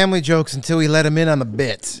the family jokes until we let him in on the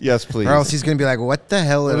bits. Yes, please. Or else he's going to be like, what the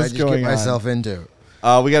hell did What I is just get going on? myself into?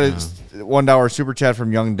 We got a $1 super chat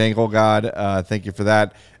from Young Dangle God. Thank you for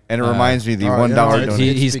that. And it reminds me, the $1 donation.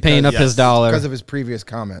 he's paying up his Because dollar. of his previous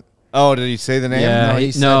comment. Oh, did he say the name? Yeah.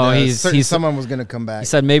 He said, he's someone was going to come back. He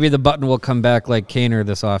said maybe the button will come back like Kaner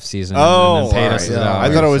this offseason. Oh, and then paid all us right. $1.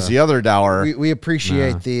 I thought it was the other dollar. we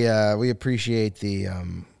appreciate the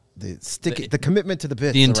commitment to the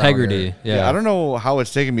bits. the around integrity. here. Yeah. I don't know how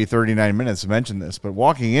it's taken me 39 minutes to mention this, but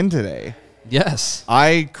walking in today, Yes.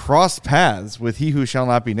 I crossed paths with he who shall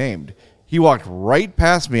not be named. He walked right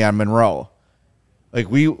past me on Monroe. Like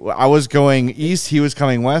I was going east, he was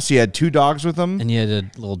coming west. He had 2 dogs with him. And you had a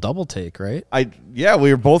little double take, right? We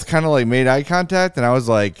were both kind of like made eye contact, and I was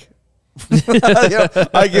like,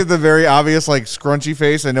 I give the very obvious like scrunchy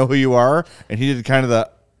face. I know who you are, and he did kind of the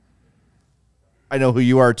I know who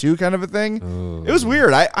you are too kind of a thing. Ooh. It was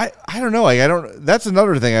weird. I don't know. Like That's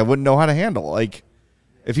another thing I wouldn't know how to handle. Like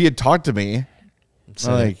if he had talked to me,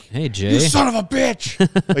 like, hey Jay, you son of a bitch.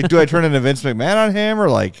 Like, do I turn into Vince McMahon on him or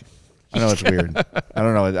like? I know it's weird. I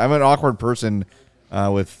don't know. I'm an awkward person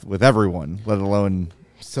with everyone, let alone.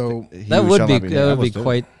 So that would be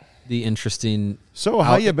quite the interesting. So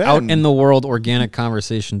how you been? Out in the world, organic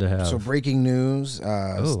conversation to have. So breaking news: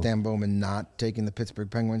 Stan Bowman not taking the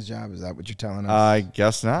Pittsburgh Penguins job. Is that what you're telling us? I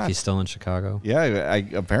guess not. He's still in Chicago. Yeah,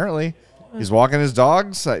 apparently. He's walking his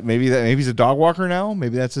dogs. Maybe he's a dog walker now.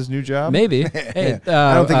 Maybe that's his new job. Maybe. Hey,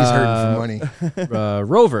 I don't think he's hurting for money.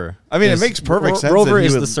 Rover. I mean, it makes perfect sense. Rover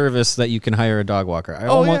is the service that you can hire a dog walker.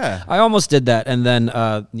 I almost did that, and then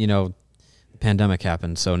the pandemic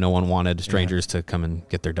happened, so no one wanted strangers to come and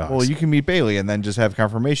get their dogs. Well, you can meet Bailey and then just have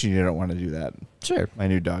confirmation you don't want to do that. Sure. My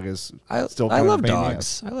new dog is still. I love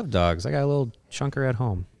dogs. I love dogs. I got a little chunker at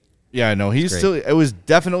home. Yeah, I know. He's still. It was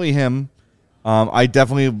definitely him. I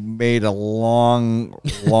definitely made a long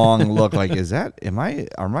look like,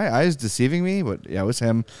 are my eyes deceiving me? But yeah, it was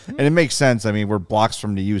him. And it makes sense. I mean, we're blocks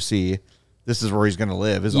from the UC. This is where he's going to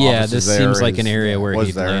live. His office this is there. Seems like an area where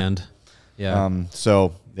he'd land. Yeah.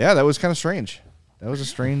 So yeah, that was kind of strange. That was a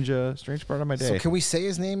strange part of my day. So can we say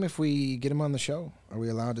his name if we get him on the show? Are we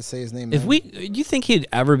allowed to say his name? Do you think he'd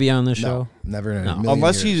ever be on the show? Never. In a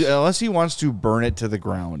million years. Unless he wants to burn it to the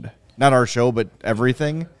ground. Not our show, but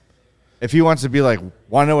everything. If he wants to be like,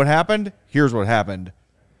 want to know what happened? Here's what happened.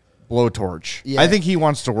 Blowtorch. Yeah. I think he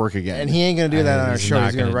wants to work again. And he ain't going to do that on our show.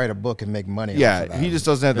 He's going to write a book and make money. Yeah, off of that. He just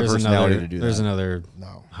doesn't have the personality to do that. There's another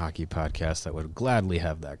hockey podcast that would gladly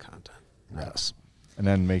have that content. Yes. And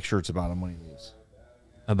then make shirts about him when he leaves.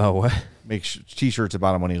 About what? Make T-shirts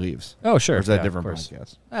about him when he leaves. Oh, sure. Or is that a different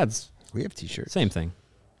podcast? We have T-shirts. Same thing.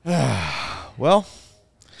 Well,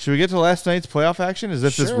 should we get to last night's playoff action? As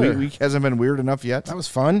if this week hasn't been weird enough yet? That was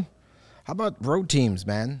fun. How about road teams,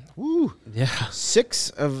 man? Woo. Yeah.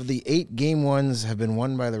 6 of the 8 game ones have been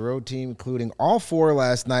won by the road team, including all 4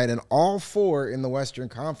 last night and all 4 in the Western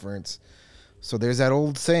Conference. So there's that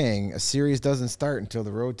old saying, a series doesn't start until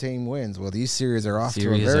the road team wins. Well, these series are off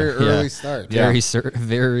to a very early start.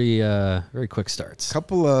 Very quick starts.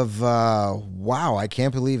 Couple of, wow, I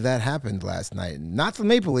can't believe that happened last night. Not the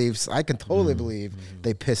Maple Leafs. I can totally believe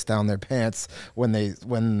they pissed down their pants when the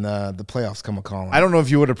playoffs come a-calling. I don't know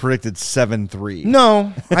if you would have predicted 7-3.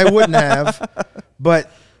 No, I wouldn't have.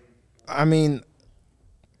 But, I mean,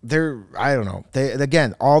 I don't know.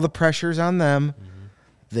 Again, all the pressure's on them.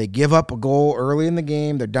 They give up a goal early in the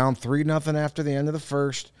game. They're down 3-0 after the end of the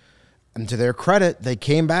first. And to their credit, they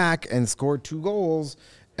came back and scored 2 goals.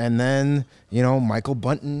 And then, Michael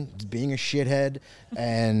Bunton being a shithead.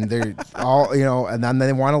 And they're all, and then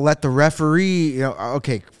they want to let the referee,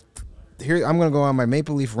 okay, here I'm going to go on my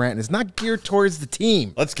Maple Leaf rant. It's not geared towards the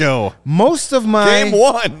team. Let's go. Most of my Game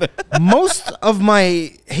 1. most of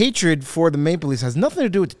my hatred for the Maple Leafs has nothing to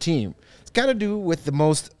do with the team. Got to do with the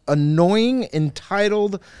most annoying,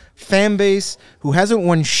 entitled fan base who hasn't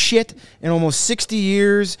won shit in almost 60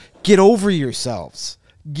 years. Get over yourselves.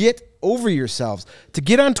 Get over yourselves. To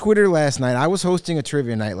get on Twitter last night, I was hosting a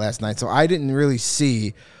trivia night last night, so I didn't really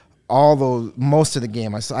see most of the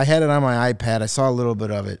game. I had it on my iPad. I saw a little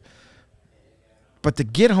bit of it. But to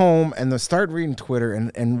get home and to start reading Twitter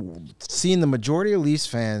and seeing the majority of Leafs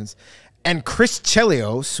fans and Chris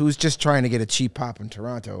Chelios, who's just trying to get a cheap pop in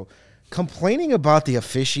Toronto, complaining about the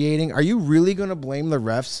officiating. Are you really going to blame the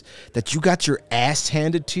refs that you got your ass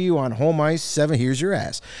handed to you on home ice? Here's your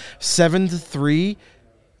ass. 7-3.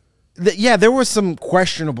 Yeah, there were some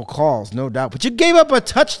questionable calls, no doubt. But you gave up a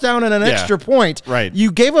touchdown and an extra point. Right.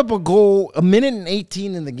 You gave up a goal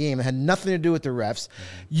 1:18 in the game. It had nothing to do with the refs.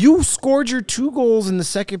 You scored your 2 goals in the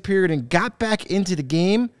second period and got back into the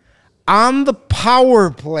game on the power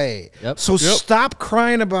play. Yep. So stop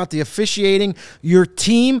crying about the officiating. Your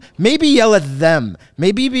team, maybe yell at them.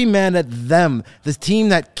 Maybe be mad at them. The team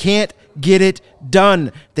that can't get it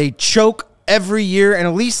done. They choke every year, and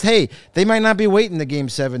at least, hey, they might not be waiting to Game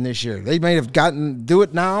 7 this year. They might have do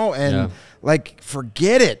it now, and,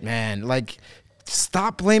 forget it, man.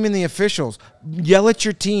 Stop blaming the officials. Yell at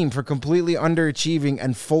your team for completely underachieving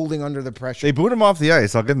and folding under the pressure. They booed him off the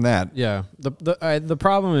ice. I'll give them that. Yeah. The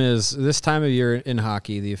problem is this time of year in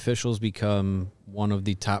hockey, the officials become one of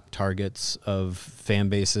the top targets of fan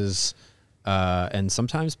bases and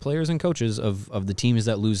sometimes players and coaches of the teams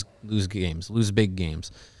that lose big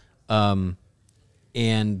games.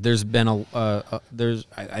 And there's been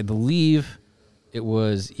I believe it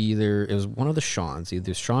was one of the Seans,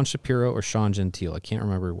 either Sean Shapiro or Sean Gentile. I can't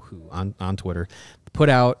remember who on Twitter put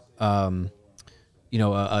out,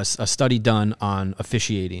 a study done on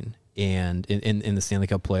officiating and in the Stanley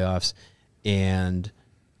Cup playoffs and,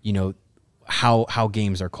 how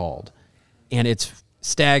games are called. And it's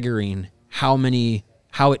staggering how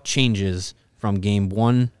it changes from games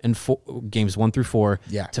 1 through 4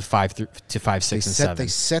 to 5, 6, and 7. They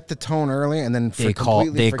set the tone early, and then they call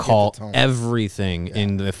everything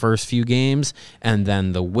in the first few games, and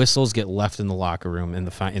then the whistles get left in the locker room in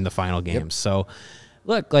the final games. Yep. So,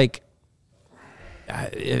 look,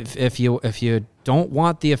 if you don't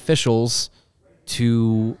want the officials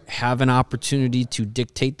to have an opportunity to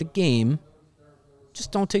dictate the game,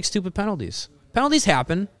 just don't take stupid penalties. Penalties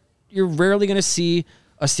happen. You're rarely going to see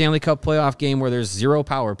a Stanley Cup playoff game where there's 0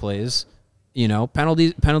 power plays. You know,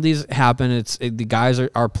 penalties happen. The guys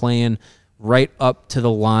are playing right up to the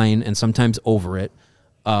line and sometimes over it.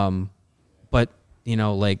 But, you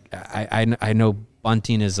know, like I know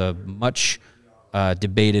Bunting is a much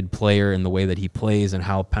debated player in the way that he plays and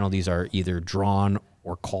how penalties are either drawn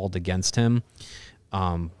or called against him.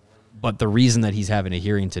 But the reason that he's having a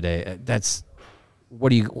hearing today,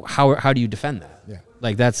 how do you defend that? Yeah.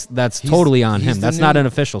 Like that's totally on him. That's not an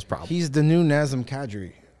official's problem. He's the new Nazem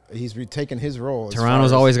Kadri. He's taken his role.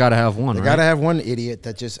 Toronto's always got to have one. They got to have one idiot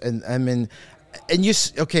that just want to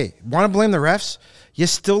blame the refs? You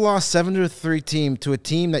still lost 7-3 to a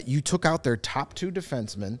team that you took out their top 2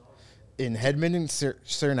 defensemen in Hedman and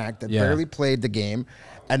Cernak that barely played the game,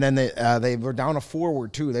 and then they were down a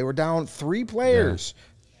forward too. They were down 3 players. Yeah.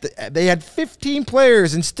 They had 15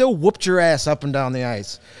 players and still whooped your ass up and down the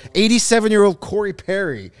ice. 87-year-old Corey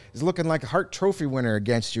Perry is looking like a Hart Trophy winner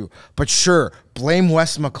against you. But sure, blame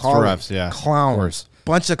Wes McCauley. Refs, yeah. Clowns.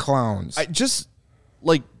 Bunch of clowns.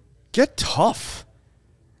 Get tough.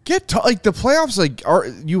 Get tough. Like, the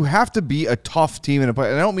playoffs, you have to be a tough team in a play.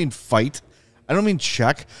 And I don't mean fight. I don't mean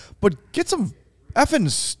check. But get some effing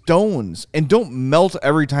stones and don't melt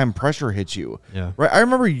every time pressure hits you. Yeah. Right? I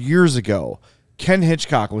remember years ago, Ken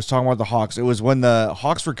Hitchcock was talking about the Hawks. It was when the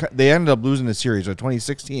Hawks they ended up losing the series in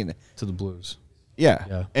 2016 to the Blues.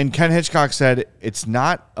 Yeah. And Ken Hitchcock said it's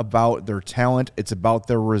not about their talent, it's about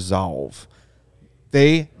their resolve.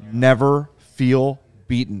 They never feel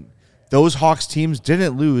beaten. Those Hawks teams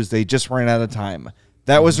didn't lose, they just ran out of time.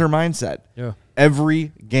 That was their mindset. Yeah.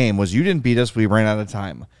 Every game was, you didn't beat us, we ran out of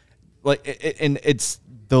time. The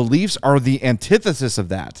Leafs are the antithesis of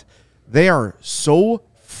that. They are so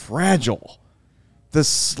fragile. The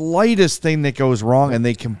slightest thing that goes wrong, and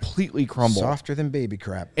they completely crumble. Softer than baby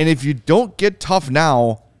crap. And if you don't get tough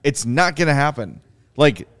now, it's not going to happen.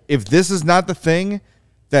 Like, if this is not the thing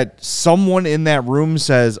that someone in that room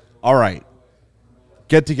says, all right,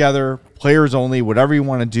 get together, players only, whatever you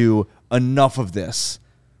want to do, enough of this.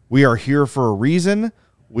 We are here for a reason.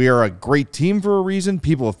 We are a great team for a reason.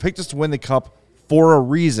 People have picked us to win the cup for a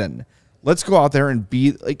reason. Let's go out there and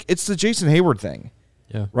be like, it's the Jason Hayward thing.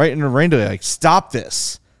 Yeah. Right in the rain delay, like, stop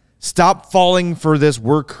this. Stop falling for this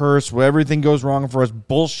we're cursed where everything goes wrong for us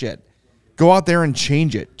bullshit. Go out there and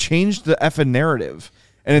change it. Change the effing narrative.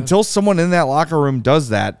 And until someone in that locker room does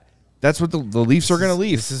that, that's what the Leafs are going to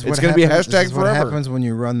leave. It's going to be a hashtag this is forever. What happens when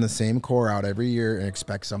you run the same core out every year and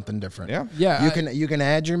expect something different. Yeah. You can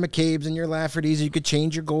add your McCabe's and your Lafferty's. You could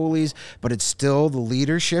change your goalies, but it's still, the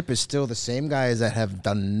leadership is still the same guys that have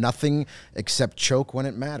done nothing except choke when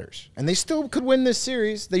it matters. And they still could win this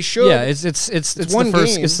series. They should. Yeah, it's one the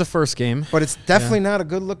first game. It's the first game, but it's definitely not a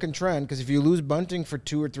good looking trend, because if you lose Bunting for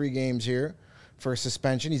 2 or 3 games here for a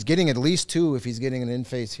suspension, he's getting at least 2 if he's getting an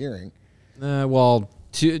in-face hearing.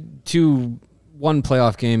 One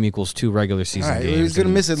playoff game equals 2 regular season games. He's going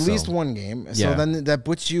to miss at least 1 game. So then that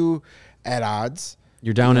puts you at odds.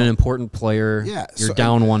 You're down an important player. Yeah. You're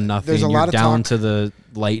down 1-0. You're down to the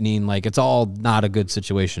Lightning. Like, it's all not a good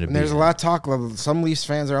situation to be in. There's a lot of talk. Some Leafs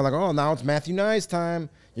fans are like, oh, now it's Matthew Nye's time.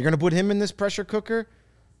 You're going to put him in this pressure cooker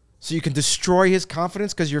so you can destroy his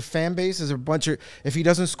confidence, because your fan base is a bunch of, if he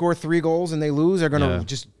doesn't score 3 goals and they lose, they're going to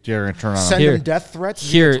just turn on send him death threats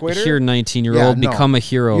via Twitter. Here, 19-year-old, become a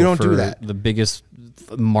hero. You don't for do that. The biggest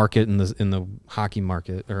market in the hockey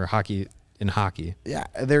market, or hockey. Yeah,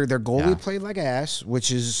 their goalie played like ass,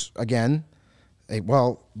 which is, again,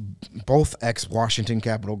 both ex-Washington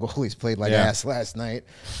Capital goalies played like ass last night.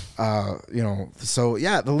 So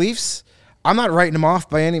yeah, the Leafs, I'm not writing them off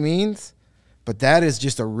by any means, but that is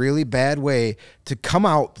just a really bad way to come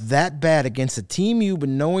out that bad against a team you've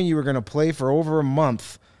been knowing you were going to play for over a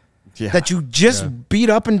month, that you just beat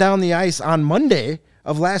up and down the ice on Monday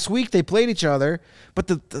of last week. They played each other,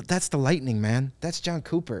 but that's the Lightning, man. That's Jon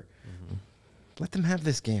Cooper. Mm-hmm. Let them have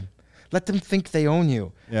this game. Let them think they own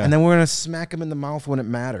you, and then we're going to smack them in the mouth when it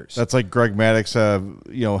matters. That's like Greg Maddux,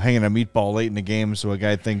 hanging a meatball late in the game so a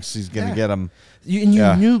guy thinks he's going to get him. You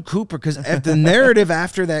knew Cooper, because the narrative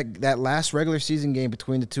after that last regular season game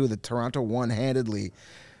between the two, the Toronto won handedly,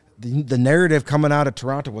 the narrative coming out of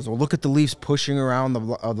Toronto was, well, look at the Leafs pushing around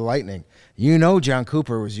the Lightning. Jon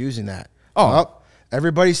Cooper was using that.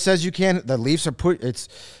 Everybody says you can't. The Leafs are it's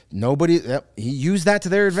nobody. He used that to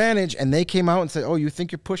their advantage, and they came out and said, "Oh, you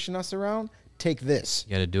think you're pushing us around? Take this."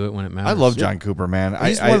 You got to do it when it matters. I love Jon Cooper, man.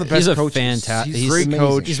 He's one of the best coaches. He's fantastic. He's a great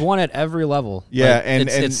coach. He's won at every level. Yeah, like,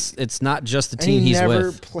 it's not just the team he's with.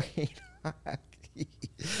 Never played hockey.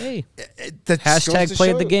 Hey, hashtag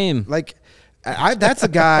played the game. Like, that's a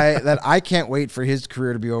guy that I can't wait for his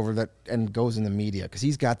career to be over and goes in the media because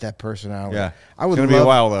he's got that personality. Yeah, it's gonna be a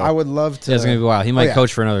while though. I would love to. Yeah, it's gonna be a while. He might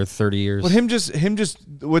coach for another 30 years. But him just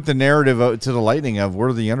with the narrative to the Lightning of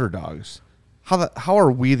we're the underdogs. How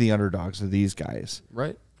are we the underdogs of these guys?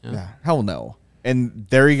 Right? Yeah. Hell no. And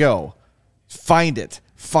there you go. Find it.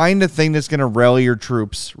 Find a thing that's going to rally your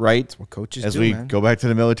troops, right? That's what coaches As do, we man. go back to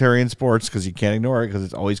the military and sports, because you can't ignore it because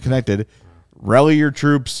it's always connected. Rally your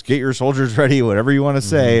troops, get your soldiers ready, whatever you want to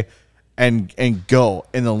say, and go.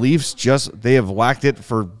 And the Leafs they have lacked it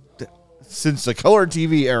since the color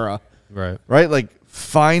TV era. Right. Right? Like,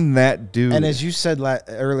 find that dude. And as you said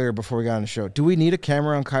earlier before we got on the show, do we need a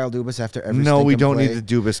camera on Kyle Dubas after every No, we don't play? need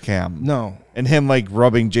the Dubas cam. No. And him, like,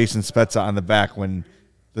 rubbing Jason Spezza on the back when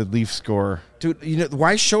the Leafs score. Dude, you know,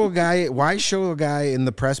 why show a guy in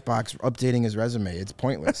the press box updating his resume? It's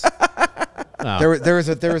pointless. No. There was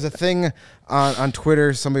a thing on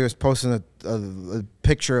Twitter. Somebody was posting a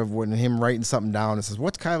picture of him writing something down. It says,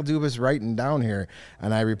 "What's Kyle Dubas writing down here?"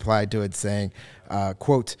 And I replied to it saying,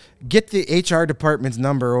 "Quote: Get the HR department's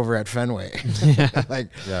number over at Fenway."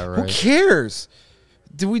 Like, who cares?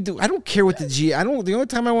 I don't care what the G. I don't. The only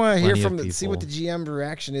time I want to hear see what the GM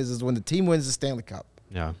reaction is when the team wins the Stanley Cup.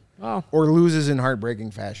 Yeah. Well, or loses in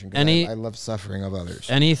heartbreaking fashion. I love suffering of others.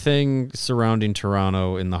 Anything surrounding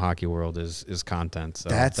Toronto in the hockey world is content. So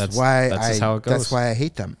that's just how it goes. That's why I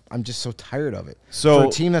hate them. I'm just so tired of it. So for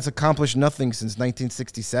a team that's accomplished nothing since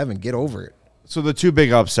 1967, get over it. So the two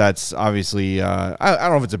big upsets, obviously, I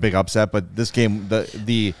don't know if it's a big upset, but this game,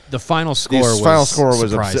 the final score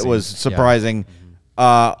was surprising.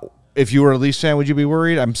 Yeah. If you were a Leafs fan, would you be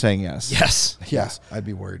worried? I'm saying yes. Yes, I'd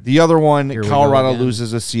be worried. The other one, Colorado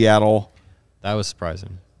loses to Seattle. That was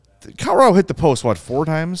surprising. Colorado hit the post, 4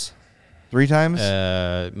 times? 3 times?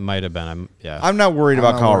 Might have been. I'm not worried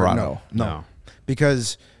about Colorado. No.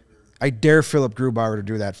 Because I dare Philip Grubauer to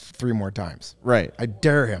do that 3 more times. Right. I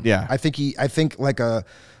dare him. Yeah. I think like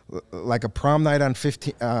a prom night on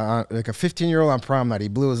 15, like a 15-year-old on prom night, he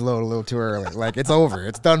blew his load a little too early. Like, it's over.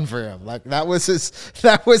 It's done for him. Like, that was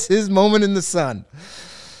his moment in the sun.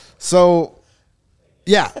 So,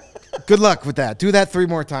 yeah, good luck with that. Do that 3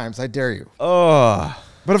 more times. I dare you. But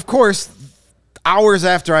of course, hours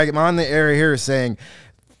after I'm on the air here saying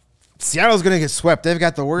Seattle's going to get swept. They've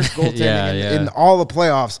got the worst goaltending in all the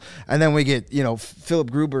playoffs. And then we get, Philip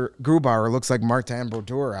Grubauer looks like Martin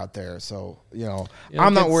Brodeur out there. So,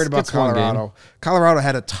 I'm not worried about Colorado. Colorado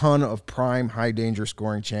had a ton of prime, high-danger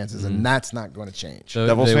scoring chances, and that's not going to change. So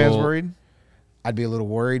Devils fans worried? I'd be a little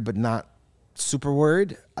worried, but not super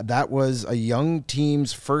worried. That was a young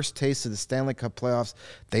team's first taste of the Stanley Cup playoffs.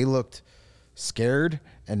 They looked scared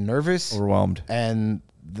and nervous. Overwhelmed. And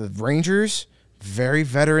the Rangers, very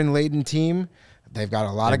veteran-laden team. They've got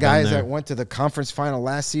a lot of guys that went to the conference final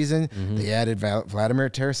last season. They added Vladimir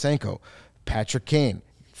Tarasenko, Patrick Kane,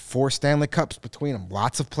 4 Stanley Cups between them,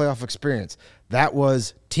 lots of playoff experience. That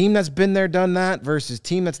was team that's been there, done that versus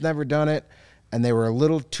team that's never done it, and they were a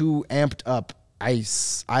little too amped up.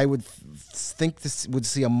 I would think this would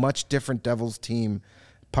see a much different Devils team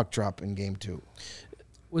puck drop in Game 2.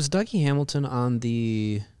 Was Dougie Hamilton on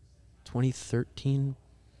the 2013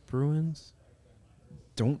 Bruins?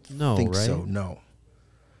 Don't think so. No.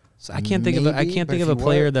 So I can't think of a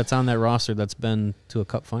player that's on that roster that's been to a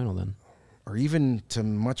Cup final then, or even to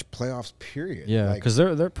much playoffs. Period. Yeah, because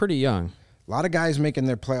they're pretty young. A lot of guys making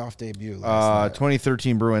their playoff debut.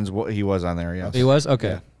 2013 Bruins. He was on there. Yes. He was okay.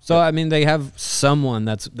 Yeah. So I mean, they have someone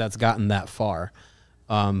that's gotten that far.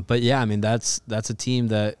 But yeah, I mean that's a team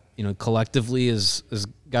that collectively is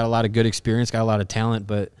got a lot of good experience, got a lot of talent.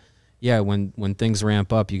 But yeah, when things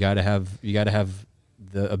ramp up, you got to have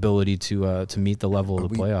the ability to meet the level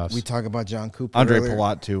of the playoffs. We talk about Jon Cooper, Andre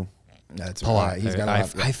Palat too. That's Palat. He's got a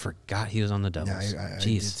lot. I forgot he was on the Devils. Yeah, I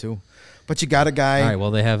did too. But you got a guy. All right,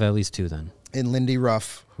 well they have at least 2 then. In Lindy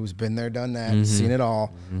Ruff, who's been there, done that, seen it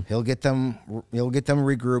all. He'll get them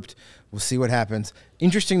regrouped. We'll see what happens.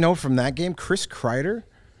 Interesting note from that game: Chris Kreider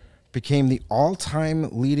became the all-time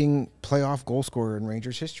leading playoff goal scorer in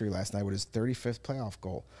Rangers history last night with his 35th playoff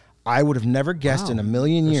goal. I would have never guessed in a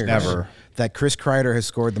million years that Chris Kreider has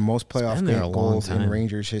scored the most playoff goals in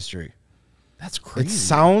Rangers history. That's crazy. It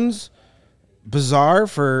sounds bizarre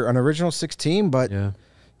for an original 6 team, but got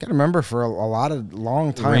to remember for a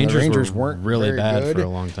long time, the Rangers weren't really very bad good for a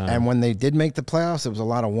long time. And when they did make the playoffs, it was a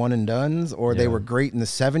lot of one and dones, or they were great in the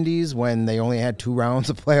 70s when they only had 2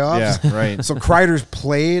 rounds of playoffs. Yeah, right. So Kreider's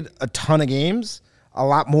played a ton of games, a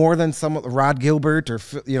lot more than some of Rod Gilbert or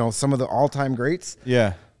some of the all-time greats.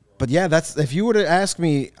 Yeah. But yeah, that's if you would have asked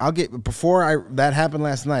me, that happened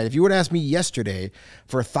last night. If you would have asked me yesterday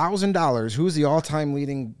for $1,000, who's the all-time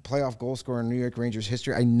leading playoff goal scorer in New York Rangers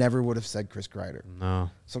history, I never would have said Chris Kreider.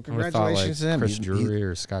 No. So congratulations to him. Chris Drury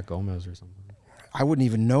or Scott Gomez or something. I wouldn't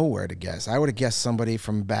even know where to guess. I would have guessed somebody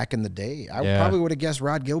from back in the day. I probably would have guessed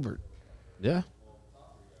Rod Gilbert. Yeah.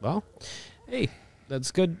 Well, hey,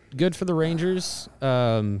 that's good. Good for the Rangers.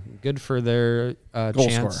 Good for their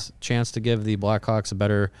chance to give the Blackhawks a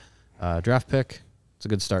better draft pick. It's a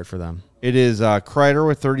good start for them. It is Kreider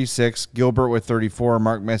with 36, Gilbert with 34,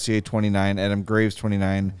 Mark Messier 29, Adam Graves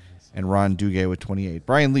 29, and Ron Duguay with 28.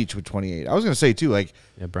 Brian Leetch with 28. I was going to say, too, like,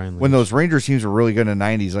 Brian Leetch. When those Rangers teams were really good in the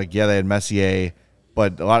 90s, like, yeah, they had Messier,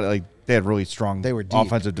 but a lot of, they had really strong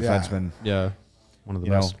offensive defensemen. Yeah. One of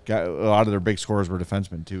the best. A lot of their big scorers were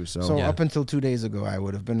defensemen, too. So up until 2 days ago, I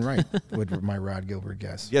would have been right with my Rod Gilbert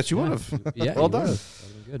guess. Yes, you would have. Yeah, well done.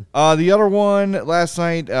 Good. The other one last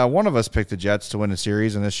night, one of us picked the Jets to win a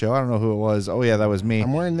series in this show. I don't know who it was. Oh, yeah, that was me.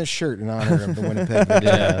 I'm wearing this shirt in honor of the Winnipeg.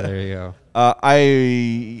 Yeah, there you go.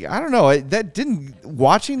 I don't know.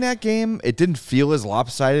 Watching that game, it didn't feel as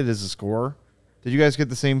lopsided as the score. Did you guys get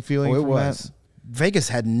the same feeling from that? Vegas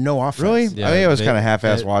had no offense. Really? Yeah, I think I was kind of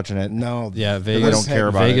half-assed watching it. No. Yeah, Vegas. They don't care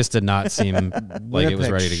about Vegas did not seem like it was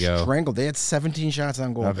ready to go. Strangled. They had 17 shots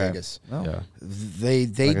on goal. Okay. Vegas. Oh. Yeah. They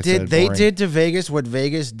did to Vegas what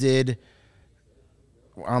Vegas did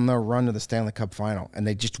on their run to the Stanley Cup final, and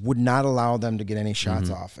they just would not allow them to get any shots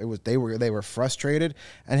off. They were frustrated.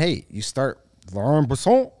 And hey, you start Laurent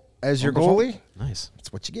Brossoit as your goalie. Nice.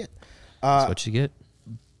 That's what you get. That's what you get.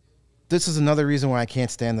 This is another reason why I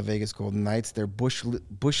can't stand the Vegas Golden Knights. Their bush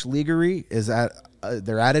leaguery is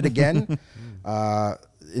they're at it again.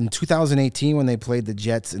 In 2018, when they played the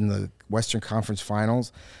Jets in the Western Conference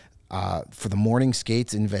Finals, for the morning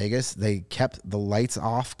skates in Vegas, they kept the lights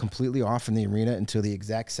completely off in the arena until the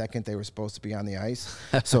exact second they were supposed to be on the ice.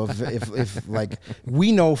 So if like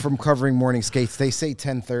we know from covering morning skates, they say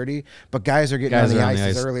 10:30, but guys are getting on the ice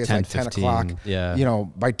as early as like 10 o'clock. Yeah.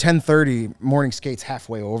 By 10:30, morning skate's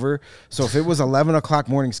halfway over. So if it was 11 o'clock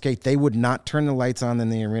morning skate, they would not turn the lights on in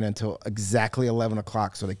the arena until exactly 11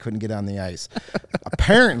 o'clock, so they couldn't get on the ice.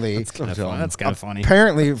 Apparently, that's kind of funny.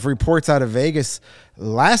 Apparently, reports out of Vegas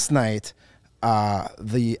last night,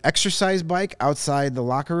 the exercise bike outside the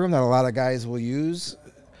locker room that a lot of guys will use,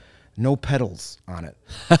 no pedals on it.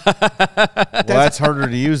 That's harder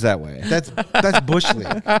to use that way. That's Bush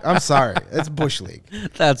League. I'm sorry, it's Bush League.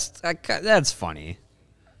 That's funny.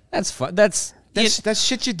 That's fun. That's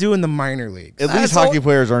shit you do in the minor leagues. At least hockey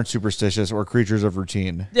players aren't superstitious or creatures of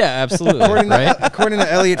routine. Yeah, absolutely. According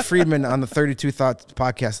to Elliot Friedman on the 32 Thoughts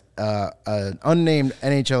podcast, an unnamed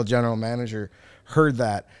NHL general manager heard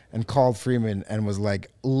that and called Freeman and was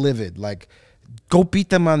like livid, like, go beat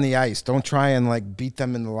them on the ice. Don't try and like beat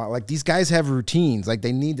them in the like. These guys have routines. Like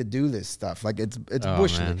they need to do this stuff. Like it's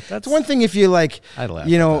Bush League. That's one thing if you like,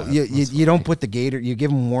 you don't put the Gator, you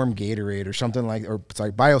give them warm Gatorade or something like, or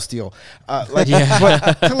sorry, BioSteel. But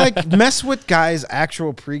to like mess with guys'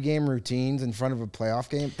 actual pregame routines in front of a playoff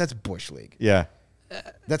game, that's Bush League. Yeah.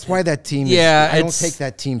 That's why that team. I don't take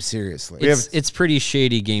that team seriously. It's pretty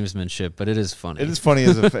shady gamesmanship, but it is funny. It is funny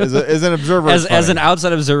as an observer. As an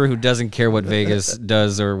outside observer who doesn't care what Vegas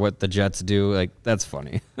does or what the Jets do, like that's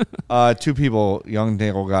funny. Two people, Young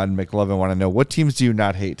Dangle God and McLovin, want to know, what teams do you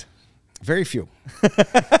not hate? Very few.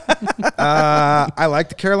 I like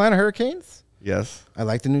the Carolina Hurricanes. Yes. I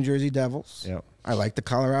like the New Jersey Devils. Yep. I like the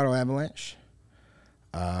Colorado Avalanche.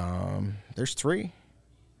 There's three.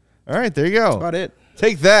 All right, there you go. That's about it.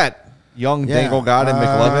 Take that, Young Dangle God and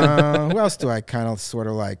McLovin. Who else do I kind of sort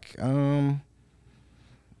of like? Yeah,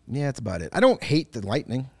 that's about it. I don't hate the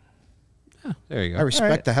Lightning. Oh, there you go. I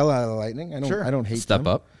respect the hell out of the Lightning. I don't hate Step them.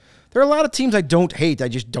 up. There are a lot of teams I don't hate. I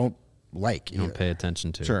just don't like. You don't pay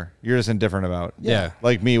attention to. Sure. You're just indifferent about. Yeah.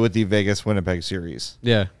 Like me with the Vegas-Winnipeg series.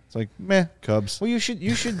 Yeah. It's like, meh, Cubs. Well, you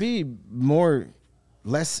should be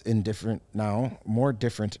less indifferent now, more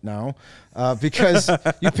different now, because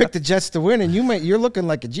you picked the Jets to win, and you're looking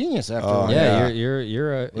like a genius after. Yeah,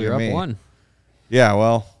 you're up one. Yeah,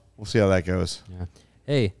 well, we'll see how that goes. Yeah.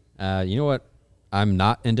 Hey, you know what I'm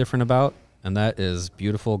not indifferent about, and that is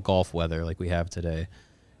beautiful golf weather like we have today.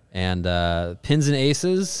 And Pins and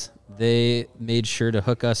Aces, they made sure to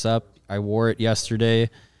hook us up. I wore it yesterday.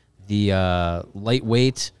 The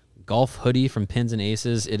lightweight golf hoodie from Pins and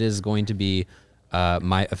Aces. It is going to be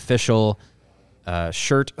my official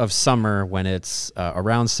shirt of summer when it's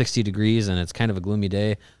around 60 degrees and it's kind of a gloomy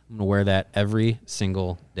day. I'm going to wear that every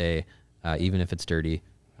single day, even if it's dirty.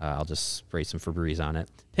 I'll just spray some Febreze on it.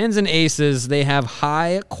 Pins and Aces, they have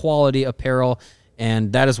high-quality apparel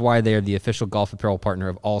And that is why they are the official golf apparel partner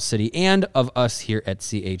of ALLCITY and of us here at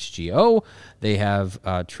CHGO. They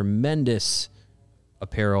have tremendous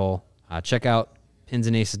apparel. Check out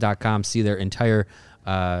pinsandaces.com. See their entire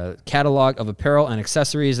catalog of apparel and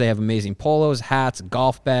accessories. They have amazing polos, hats,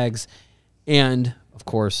 golf bags, and, of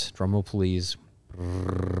course, drumroll please,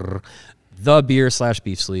 the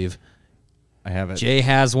beer/beef sleeve. I have it. Jay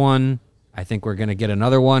has one. I think we're going to get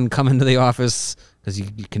another one coming to the office because you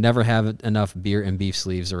can never have enough beer and beef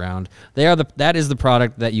sleeves around. That is the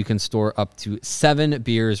product that you can store up to 7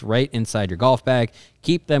 beers right inside your golf bag.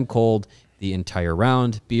 Keep them cold the entire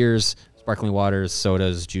round. Beers, sparkling waters,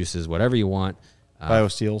 sodas, juices, whatever you want.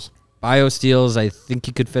 BioSteels. BioSteels, I think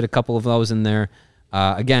you could fit a couple of those in there.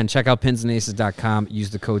 Again, check out pinsandaces.com.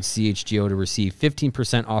 Use the code CHGO to receive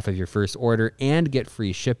 15% off of your first order and get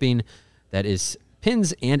free shipping. That is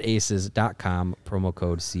pinsandaces.com, promo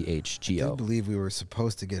code CHGO. I do believe we were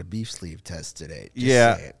supposed to get a beef sleeve test today.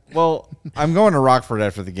 Yeah. Well, I'm going to Rockford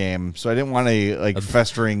after the game, so I didn't want a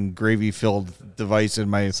festering gravy-filled device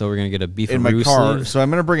in my So we're going to get a beef in my car. sleeve? So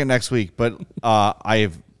I'm going to bring it next week, but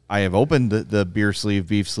I have opened the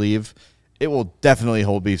beef sleeve. It will definitely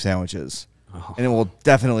hold beef sandwiches. And it will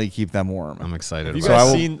definitely keep them warm. I'm excited. Have you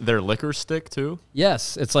guys seen their liquor stick too?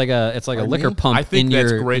 Yes, it's like a liquor pump. I think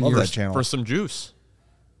that's great that for some juice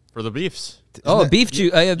for the beefs. Beef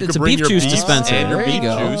juice. It's a beef juice dispenser. And your There you beef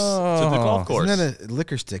go. juice to the golf course. Isn't that a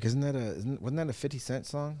liquor stick? Wasn't that a 50 Cent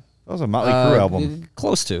song? That was a Motley Crue album.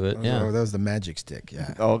 Close to it, yeah. Oh, that was the Magic Stick.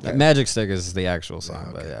 Yeah. Oh, okay. Magic Stick is the actual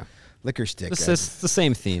song, but yeah. Liquor stick. It's the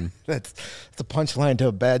same theme. That's a punchline to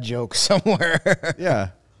a bad joke somewhere. Yeah.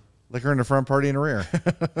 Liquor in the front, party in the rear.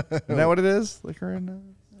 Isn't that what it is? Liquor in the...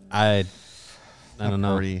 I don't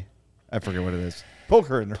know. Party. I forget what it is.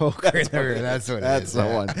 Poker in the rear. That's what it That's is. the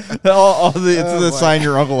one. It's the sign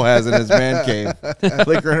your uncle has in his man cave.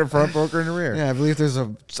 Liquor in the front, poker in the rear. Yeah, I believe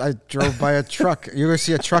I drove by a truck. You're going to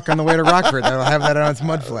see a truck on the way to Rockford that'll have that on its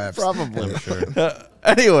mud flaps. Probably. Sure.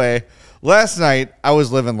 Anyway, last night I was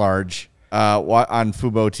living large on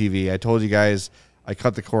Fubo TV. I told you guys I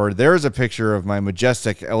cut the cord. There's a picture of my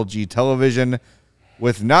majestic LG television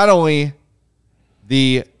with not only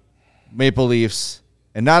the Maple Leafs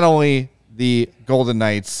and not only the Golden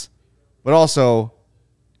Knights, but also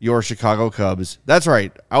your Chicago Cubs. That's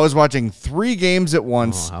right. I was watching 3 games at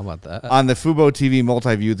once. How about that? On the Fubo TV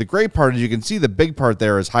multi-view. The great part is you can see the big part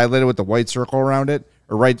there is highlighted with the white circle around it,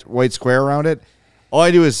 or white square around it. All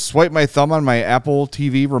I do is swipe my thumb on my Apple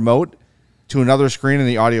TV remote to another screen and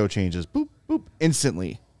the audio changes. Boop, boop,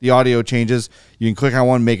 instantly. The audio changes. You can click on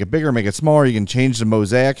one, make it bigger, make it smaller. You can change the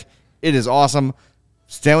mosaic. It is awesome.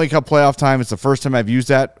 Stanley Cup playoff time. It's the first time I've used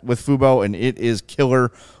that with Fubo, and it is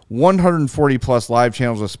killer. 140-plus live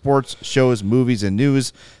channels of sports, shows, movies, and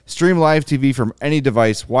news. Stream live TV from any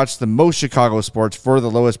device. Watch the most Chicago sports for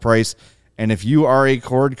the lowest price. And if you are a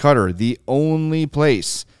cord cutter, the only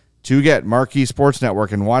place to get Marquee Sports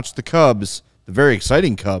Network and watch the Cubs, the very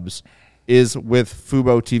exciting Cubs, is with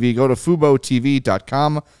Fubo TV. Go to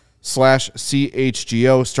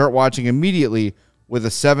FuboTV.com/CHGO. Start watching immediately with a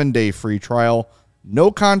 7-day free trial.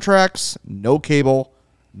 No contracts, no cable,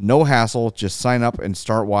 no hassle. Just sign up and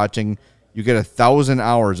start watching. You get 1,000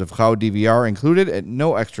 hours of cloud DVR included at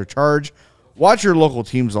no extra charge. Watch your local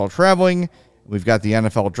teams while traveling. We've got the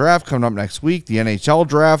NFL draft coming up next week, the NHL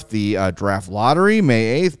draft, the draft lottery,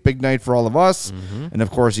 May 8th, big night for all of us, and,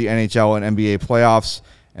 of course, the NHL and NBA playoffs.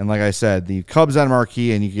 And like I said, the Cubs on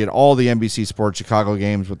Marquee, and you get all the NBC Sports Chicago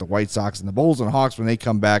games with the White Sox and the Bulls and Hawks when they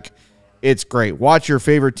come back. It's great. Watch your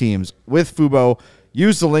favorite teams with Fubo.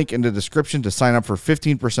 Use the link in the description to sign up for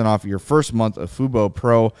 15% off your first month of Fubo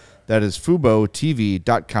Pro. That is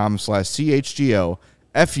FuboTV.com/CHGO,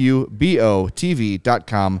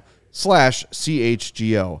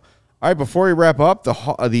 FuboTV.com/CHGO. All right, before we wrap up,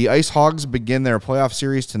 the Ice Hogs begin their playoff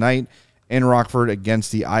series tonight in Rockford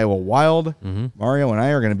against the Iowa Wild. Mario and I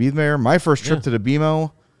are going to be there. My first trip to the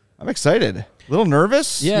BMO. I'm excited. A little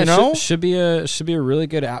nervous. Yeah, you know? should be a really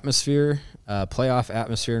good atmosphere. Playoff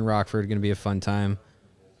atmosphere in Rockford. Going to be a fun time.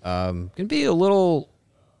 Going to be a little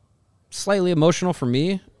slightly emotional for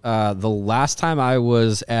me. The last time I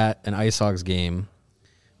was at an Ice Hogs game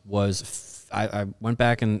was I went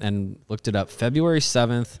back and looked it up. February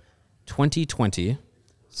 7th, 2020.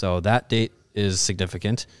 So that date is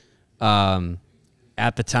significant.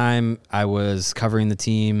 At the time, I was covering the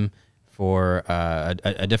team for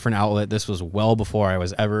a different outlet. This was well before I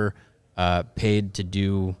was ever paid to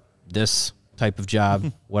do this type of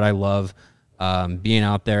job, what I love, being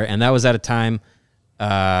out there. And that was at a time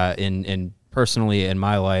in personally in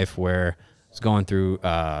my life where I was going through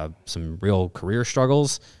some real career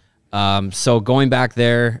struggles. So going back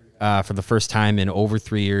there, for the first time in over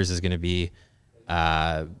 3 years is going to be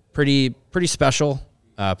pretty special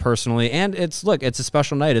personally. And it's a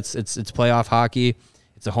special night. It's playoff hockey.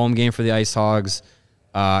 It's a home game for the Ice Hogs.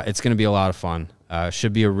 It's going to be a lot of fun.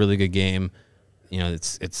 Should be a really good game. You know,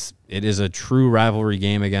 it is a true rivalry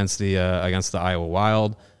game against the Iowa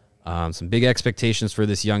Wild. Some big expectations for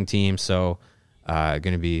this young team, so going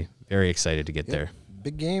to be very excited to get there.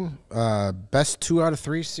 Big game. Best 2 out of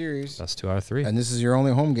 3 series. Best 2 out of 3. And this is your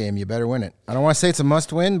only home game. You better win it. I don't want to say it's a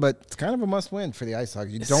must-win, but it's kind of a must-win for the Ice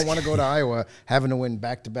Hogs. You don't want to go to Iowa having to win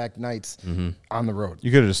back-to-back nights on the road.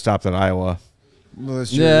 You could have just stopped at Iowa. Well,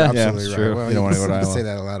 that's true. Yeah, absolutely right. True. Well, you don't want to go to Iowa. Say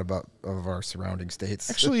that a lot about of our surrounding states.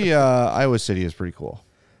 Actually, Iowa City is pretty cool.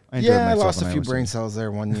 I lost a few brain cells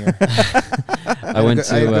there one year. I had a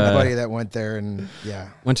good buddy that went there, and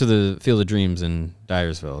went to the Field of Dreams in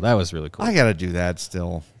Dyersville. That was really cool. I got to do that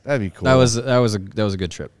still. That'd be cool. That was a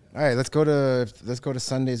good trip. All right, let's go to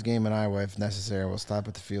Sunday's game in Iowa if necessary. We'll stop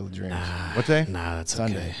at the Field of Dreams. What day? Nah, that's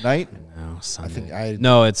Sunday okay. Night? No, Sunday. I think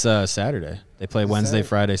no, it's Saturday. They play Wednesday, Saturday?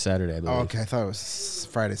 Friday, Saturday. I believe. Oh, okay. I thought it was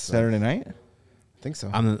Friday. Saturday night? I think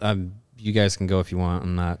so. You guys can go if you want.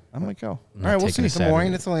 I'm not. I might go. All not right, we'll taking see. a Des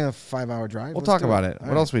Moines, it's only a 5-hour drive. We'll Let's talk do about it. All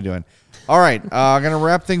What right. else are we doing? All right, I'm going to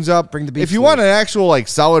wrap things up. Bring the beef If you sleeve. want an actual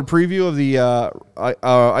solid preview of the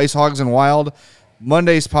Ice Hogs and Wild,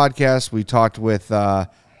 Monday's podcast, we talked with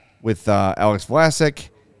Alex Vlasic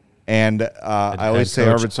and I always say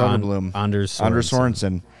Arvid Soderblom. Anders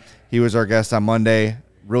Sorensen. He was our guest on Monday.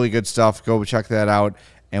 Really good stuff. Go check that out.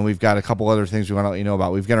 And we've got a couple other things we want to let you know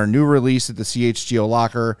about. We've got our new release at the CHGO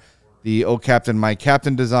Locker, the Oh Captain, My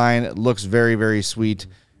Captain design. It looks very, very sweet.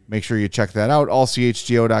 Make sure you check that out,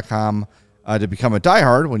 allchgo.com. To become a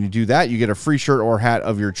diehard, when you do that, you get a free shirt or hat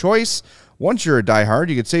of your choice. Once you're a diehard,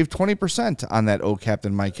 you could save 20% on that Oh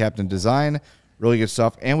Captain, My Captain design. Really good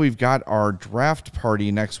stuff. And we've got our draft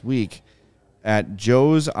party next week at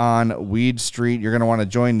Joe's on Weed Street. You're going to want to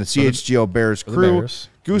join the CHGO Bears crew,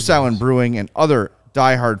 Goose Island Brewing, and other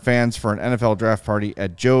diehard fans for an NFL draft party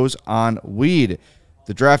at Joe's on Weed.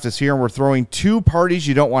 The draft is here, and we're throwing 2 parties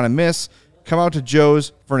you don't want to miss. Come out to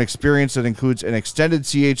Joe's for an experience that includes an extended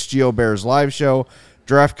CHGO Bears live show,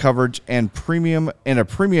 draft coverage, and a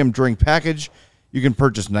premium drink package. You can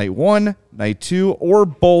purchase night 1, night 2, or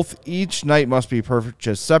both. Each night must be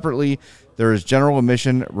purchased separately. There is general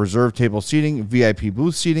admission, reserved table seating, VIP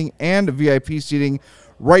booth seating, and VIP seating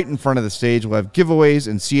right in front of the stage. We'll have giveaways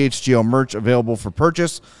and CHGO merch available for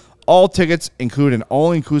purchase. All tickets include an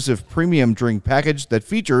all-inclusive premium drink package that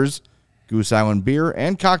features Goose Island beer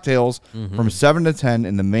and cocktails from 7 to 10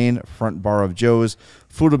 in the main front bar of Joe's.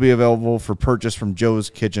 Food will be available for purchase from Joe's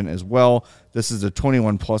Kitchen as well. This is a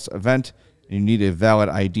 21-plus event, and you need a valid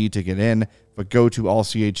ID to get in. But go to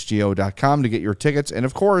allchgo.com to get your tickets. And,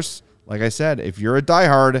 of course, like I said, if you're a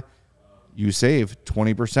diehard, you save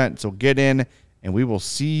 20%. So get in, and we will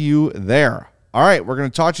see you there. All right, we're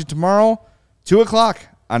going to talk to you tomorrow, 2 o'clock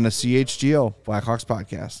on the CHGO Blackhawks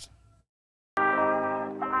podcast.